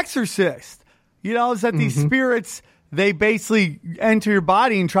the Exorcist. Is that these spirits, they basically enter your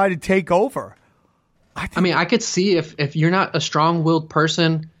body and try to take over. I mean, I could see if you're not a strong-willed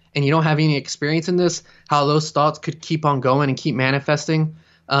person and you don't have any experience in this, how those thoughts could keep on going and keep manifesting.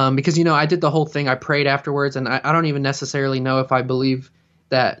 Because, I did the whole thing. I prayed afterwards, and I don't even necessarily know if I believe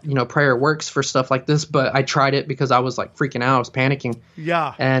that, prayer works for stuff like this, but I tried it because I was like freaking out. I was panicking.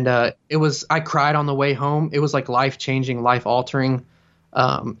 Yeah. And I cried on the way home. It was like life-changing, life-altering.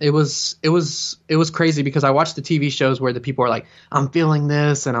 It was crazy because I watched the TV shows where the people are like, I'm feeling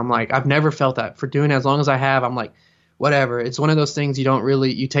this. And I'm like, I've never felt that. For doing it as long as I have, I'm like, whatever. It's one of those things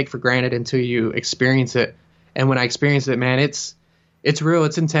you take for granted until you experience it. And when I experienced it, man, it's real,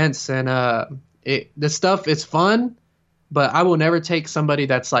 it's intense. And, this stuff is fun, but I will never take somebody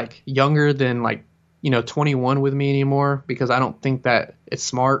that's like younger than like, 21 with me anymore, because I don't think that it's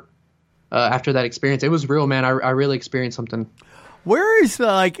smart. After that experience, it was real, man. I really experienced something. Where is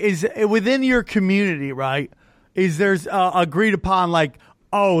is within your community, right? Is there's agreed upon like,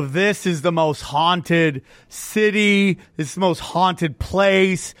 oh, this is the most haunted city, this is the most haunted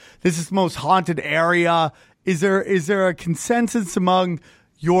place, this is the most haunted area? Is there a consensus among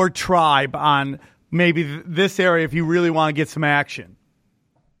your tribe on maybe this area if you really want to get some action?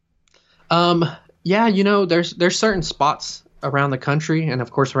 Yeah, there's certain spots around the country and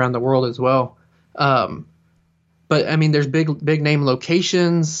of course around the world as well. But I mean, there's big name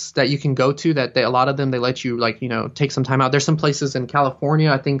locations that you can go to that a lot of them, they let you take some time out. There's some places in California.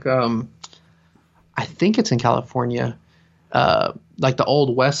 I think it's in California, like the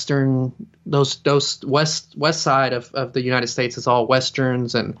old Western, those west side of the United States is all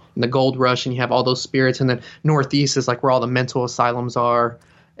Westerns and the gold rush, and you have all those spirits. And then Northeast is like where all the mental asylums are.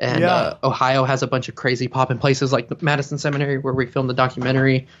 And Ohio has a bunch of crazy poppin' places like the Madison Seminary where we filmed the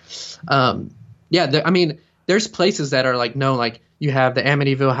documentary. There's places that are like known, like you have the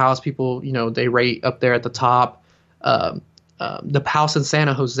Amityville house. People, they rate up there at the top. The house in San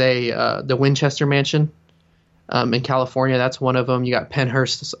Jose, the Winchester Mansion. in California. That's one of them. You got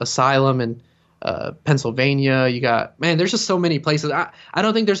Pennhurst Asylum in Pennsylvania. You got, man, there's just so many places. I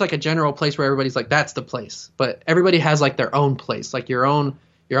don't think there's like a general place where everybody's like, that's the place. But everybody has like their own place, like your own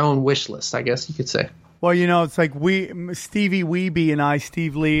wish list, I guess you could say. Well, it's like Stevie Weeby and I,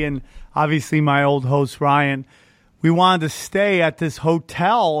 Steve Lee, and obviously my old host, Ryan, we wanted to stay at this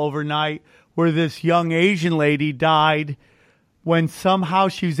hotel overnight where this young Asian lady died when somehow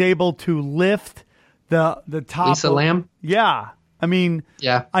she was able to lift the top. Lisa Lam? Yeah. I mean,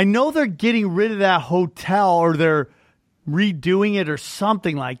 yeah. I know they're getting rid of that hotel or they're redoing it or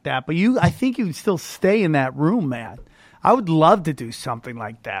something like that, but I think you can still stay in that room, man. I would love to do something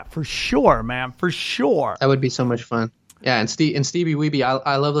like that for sure, man, for sure. That would be so much fun. Yeah, and Stevie Weeby,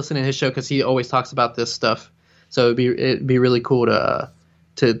 I love listening to his show because he always talks about this stuff. So it'd be really cool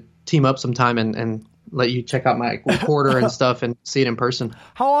to team up sometime and let you check out my recorder and stuff and see it in person.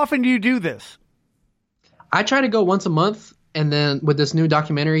 How often do you do this? I try to go once a month, and then with this new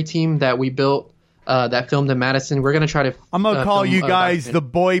documentary team that we built that filmed in Madison, we're gonna try to. I'm gonna call you guys the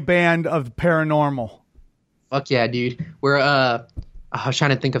boy band of paranormal. Fuck yeah, dude. We're I was trying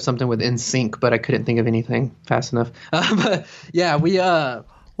to think of something with NSYNC, but I couldn't think of anything fast enough. But yeah,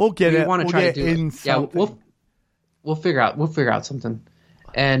 we'll get it. Want to try to do it. Yeah, we'll figure out something,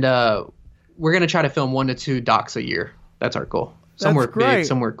 and we're gonna try to film 1 to 2 docs a year. That's our goal. Somewhere big,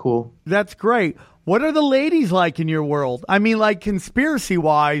 somewhere cool. That's great. What are the ladies like in your world? I mean, like conspiracy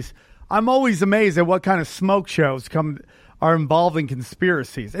wise, I'm always amazed at what kind of smoke shows are involved in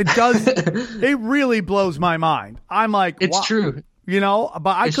conspiracies. It does. It really blows my mind. I'm like, it's wow. True.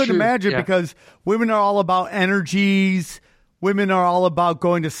 But I couldn't imagine because women are all about energies. Women are all about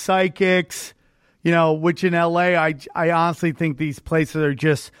going to psychics, which in LA, I honestly think these places are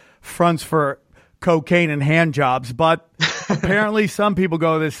just fronts for cocaine and hand jobs. But apparently some people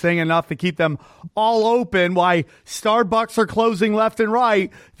go to this thing enough to keep them all open. Why Starbucks are closing left and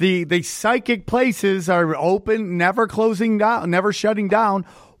right. The psychic places are open, never closing down, never shutting down.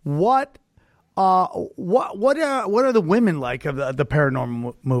 What are the women like of the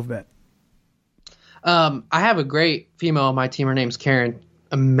paranormal movement? I have a great female on my team. Her name's Karen.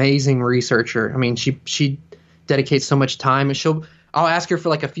 Amazing researcher. I mean, she dedicates so much time, and I'll ask her for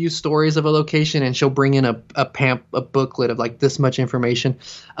like a few stories of a location, and she'll bring in a booklet of like this much information.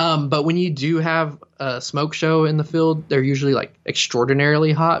 But when you do have a smoke show in the field, they're usually like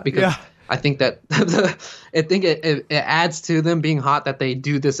extraordinarily hot because I think that it adds to them being hot that they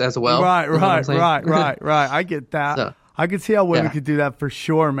do this as well. Right. I get that. So, I can see how women could do that for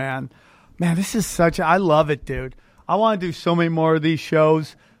sure, man. Man, this is I love it, dude. I want to do so many more of these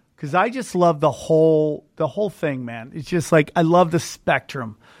shows because I just love the whole thing, man. It's just like I love the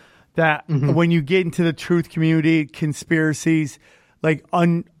spectrum that when you get into the truth community, conspiracies, like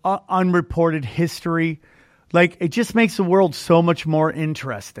unreported history, like it just makes the world so much more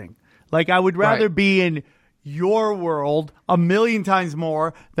interesting. Like I would rather be in your world a million times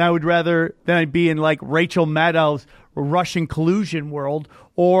more than I'd be in like Rachel Maddow's Russian collusion world,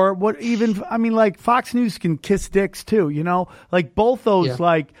 or like Fox News can kiss dicks too, like both those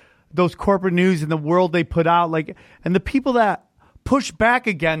like those corporate news and the world they put out, like, and the people that push back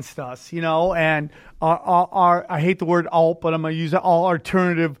against us, and are I hate the word alt, but I'm gonna use an all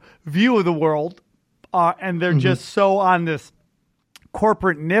alternative view of the world, and they're just so on this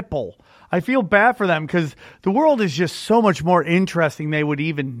corporate nipple. I feel bad for them because the world is just so much more interesting they would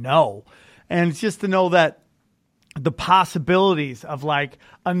even know. And it's just to know that the possibilities of like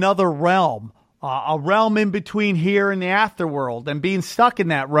another realm, a realm in between here and the afterworld, and being stuck in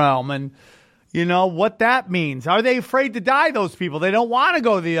that realm, and what that means. Are they afraid to die, those people? They don't want to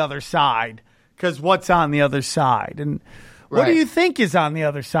go to the other side because what's on the other side? And what do you think is on the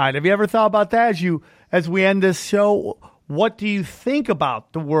other side? Have you ever thought about that as we end this show? What do you think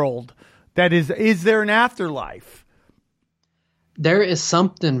about the world? That is there an afterlife? There is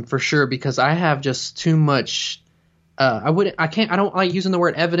something for sure, because I have just too much. I don't like using the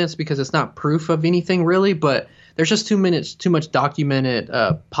word evidence because it's not proof of anything really, but there's just too much documented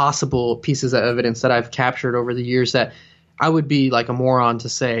possible pieces of evidence that I've captured over the years that I would be like a moron to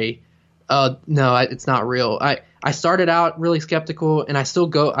say, no, it's not real. I started out really skeptical, and I still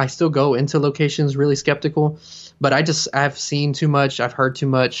go into locations really skeptical, but I've seen too much, I've heard too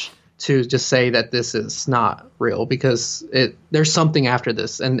much to just say that this is not real, because there's something after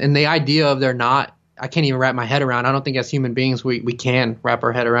this, and the idea of they're not, I can't even wrap my head around. I don't think as human beings we can wrap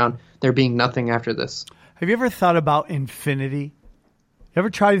our head around there being nothing after this. Have you ever thought about infinity? You ever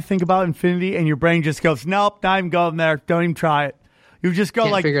try to think about infinity and your brain just goes, nope, not even going there. Don't even try it. You just go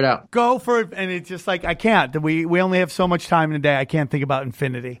Can't figure it out. Go for it, and it's just like I can't. We only have so much time in a day. I can't think about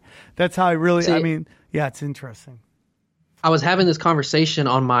infinity. That's how I really. See, I mean, yeah, it's interesting. I was having this conversation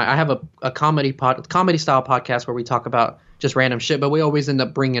on I have a comedy style podcast where we talk about just random shit, but we always end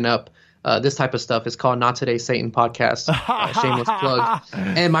up bringing up this type of stuff. It's called Not Today Satan Podcast. Shameless plug.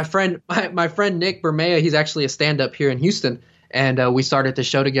 And my friend Nick Bermea, he's actually a stand-up here in Houston, and we started the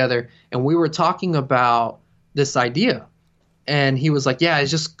show together, and we were talking about this idea. And he was like, "Yeah,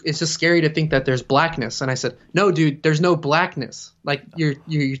 it's just scary to think that there's blackness." And I said, "No, dude, there's no blackness. Like you're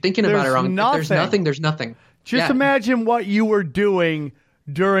thinking about it wrong. If there's nothing. There's nothing." Just imagine what you were doing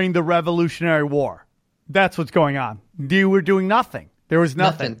during the Revolutionary War. That's what's going on. You were doing nothing. There was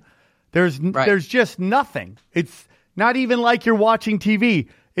nothing. There's just nothing. It's not even like you're watching TV.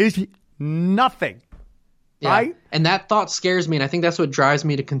 It's nothing. Yeah. Right? And that thought scares me, and I think that's what drives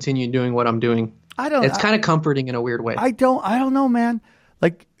me to continue doing what I'm doing. It's kind of comforting in a weird way. I don't know, man.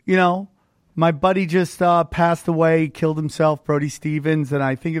 Like, my buddy just passed away, killed himself, Brody Stevens, and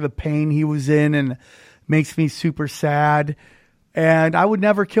I think of the pain he was in, and makes me super sad. And I would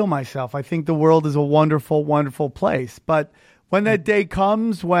never kill myself. I think the world is a wonderful, wonderful place. But when that day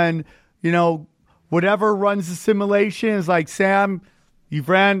comes, when, whatever runs the simulation is like, Sam, you've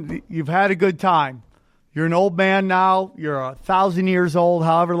had a good time. You're an old man now. You're 1,000 years old,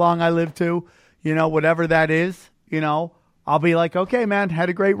 however long I live to, whatever that is, I'll be like, okay, man, had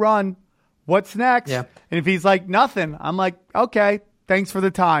a great run. What's next? Yeah. And if he's like, nothing, I'm like, okay, thanks for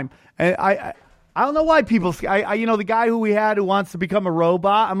the time. And I don't know why people, the guy who we had who wants to become a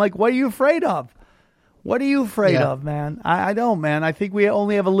robot, I'm like, what are you afraid of? What are you afraid of, man? I don't, man. I think we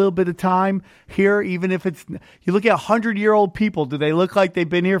only have a little bit of time here, even if it's, you look at 100-year-old people, do they look like they've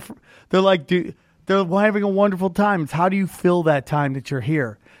been here? They're having a wonderful time. It's how do you fill that time that you're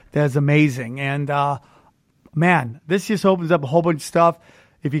here? That's amazing. And, man, this just opens up a whole bunch of stuff.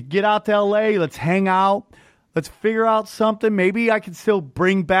 If you get out to LA, let's hang out. Let's figure out something. Maybe I can still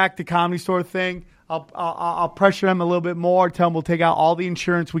bring back the Comedy Store thing. I'll pressure them a little bit more. Tell them we'll take out all the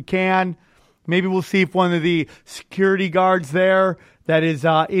insurance we can. Maybe we'll see if one of the security guards there that is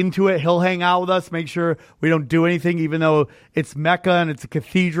into it, he'll hang out with us, make sure we don't do anything, even though it's Mecca and it's a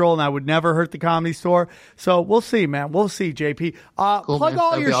cathedral and I would never hurt the Comedy Store. So we'll see, man. We'll see, JP. Cool, plug man. all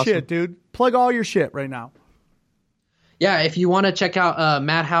That'd your be shit, awesome. dude. Plug all your shit right now. Yeah, if you want to check out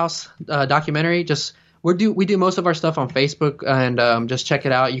Madhouse documentary, we do most of our stuff on Facebook, and just check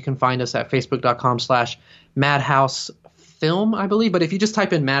it out. You can find us at facebook.com/MadhouseFilm, I believe. But if you just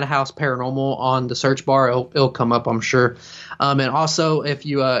type in Madhouse Paranormal on the search bar, it'll come up, I'm sure. And also, if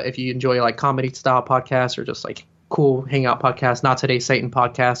you enjoy like comedy style podcasts or just like cool hangout podcasts, Not Today Satan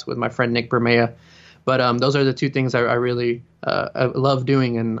podcast with my friend Nick Bermea. But those are the two things I really I love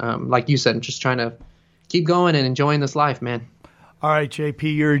doing, and like you said, just trying to keep going and enjoying this life, man. All right,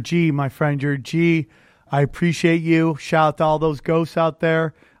 JP, you're a G, my friend. You're a G. I appreciate you. Shout out to all those ghosts out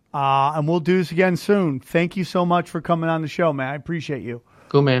there. And we'll do this again soon. Thank you so much for coming on the show, man. I appreciate you.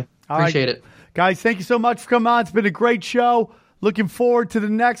 Cool, man. All Appreciate right. it. Guys, thank you so much for coming on. It's been a great show. Looking forward to the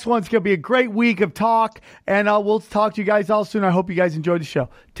next one. It's going to be a great week of talk. And we'll talk to you guys all soon. I hope you guys enjoyed the show.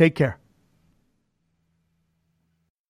 Take care.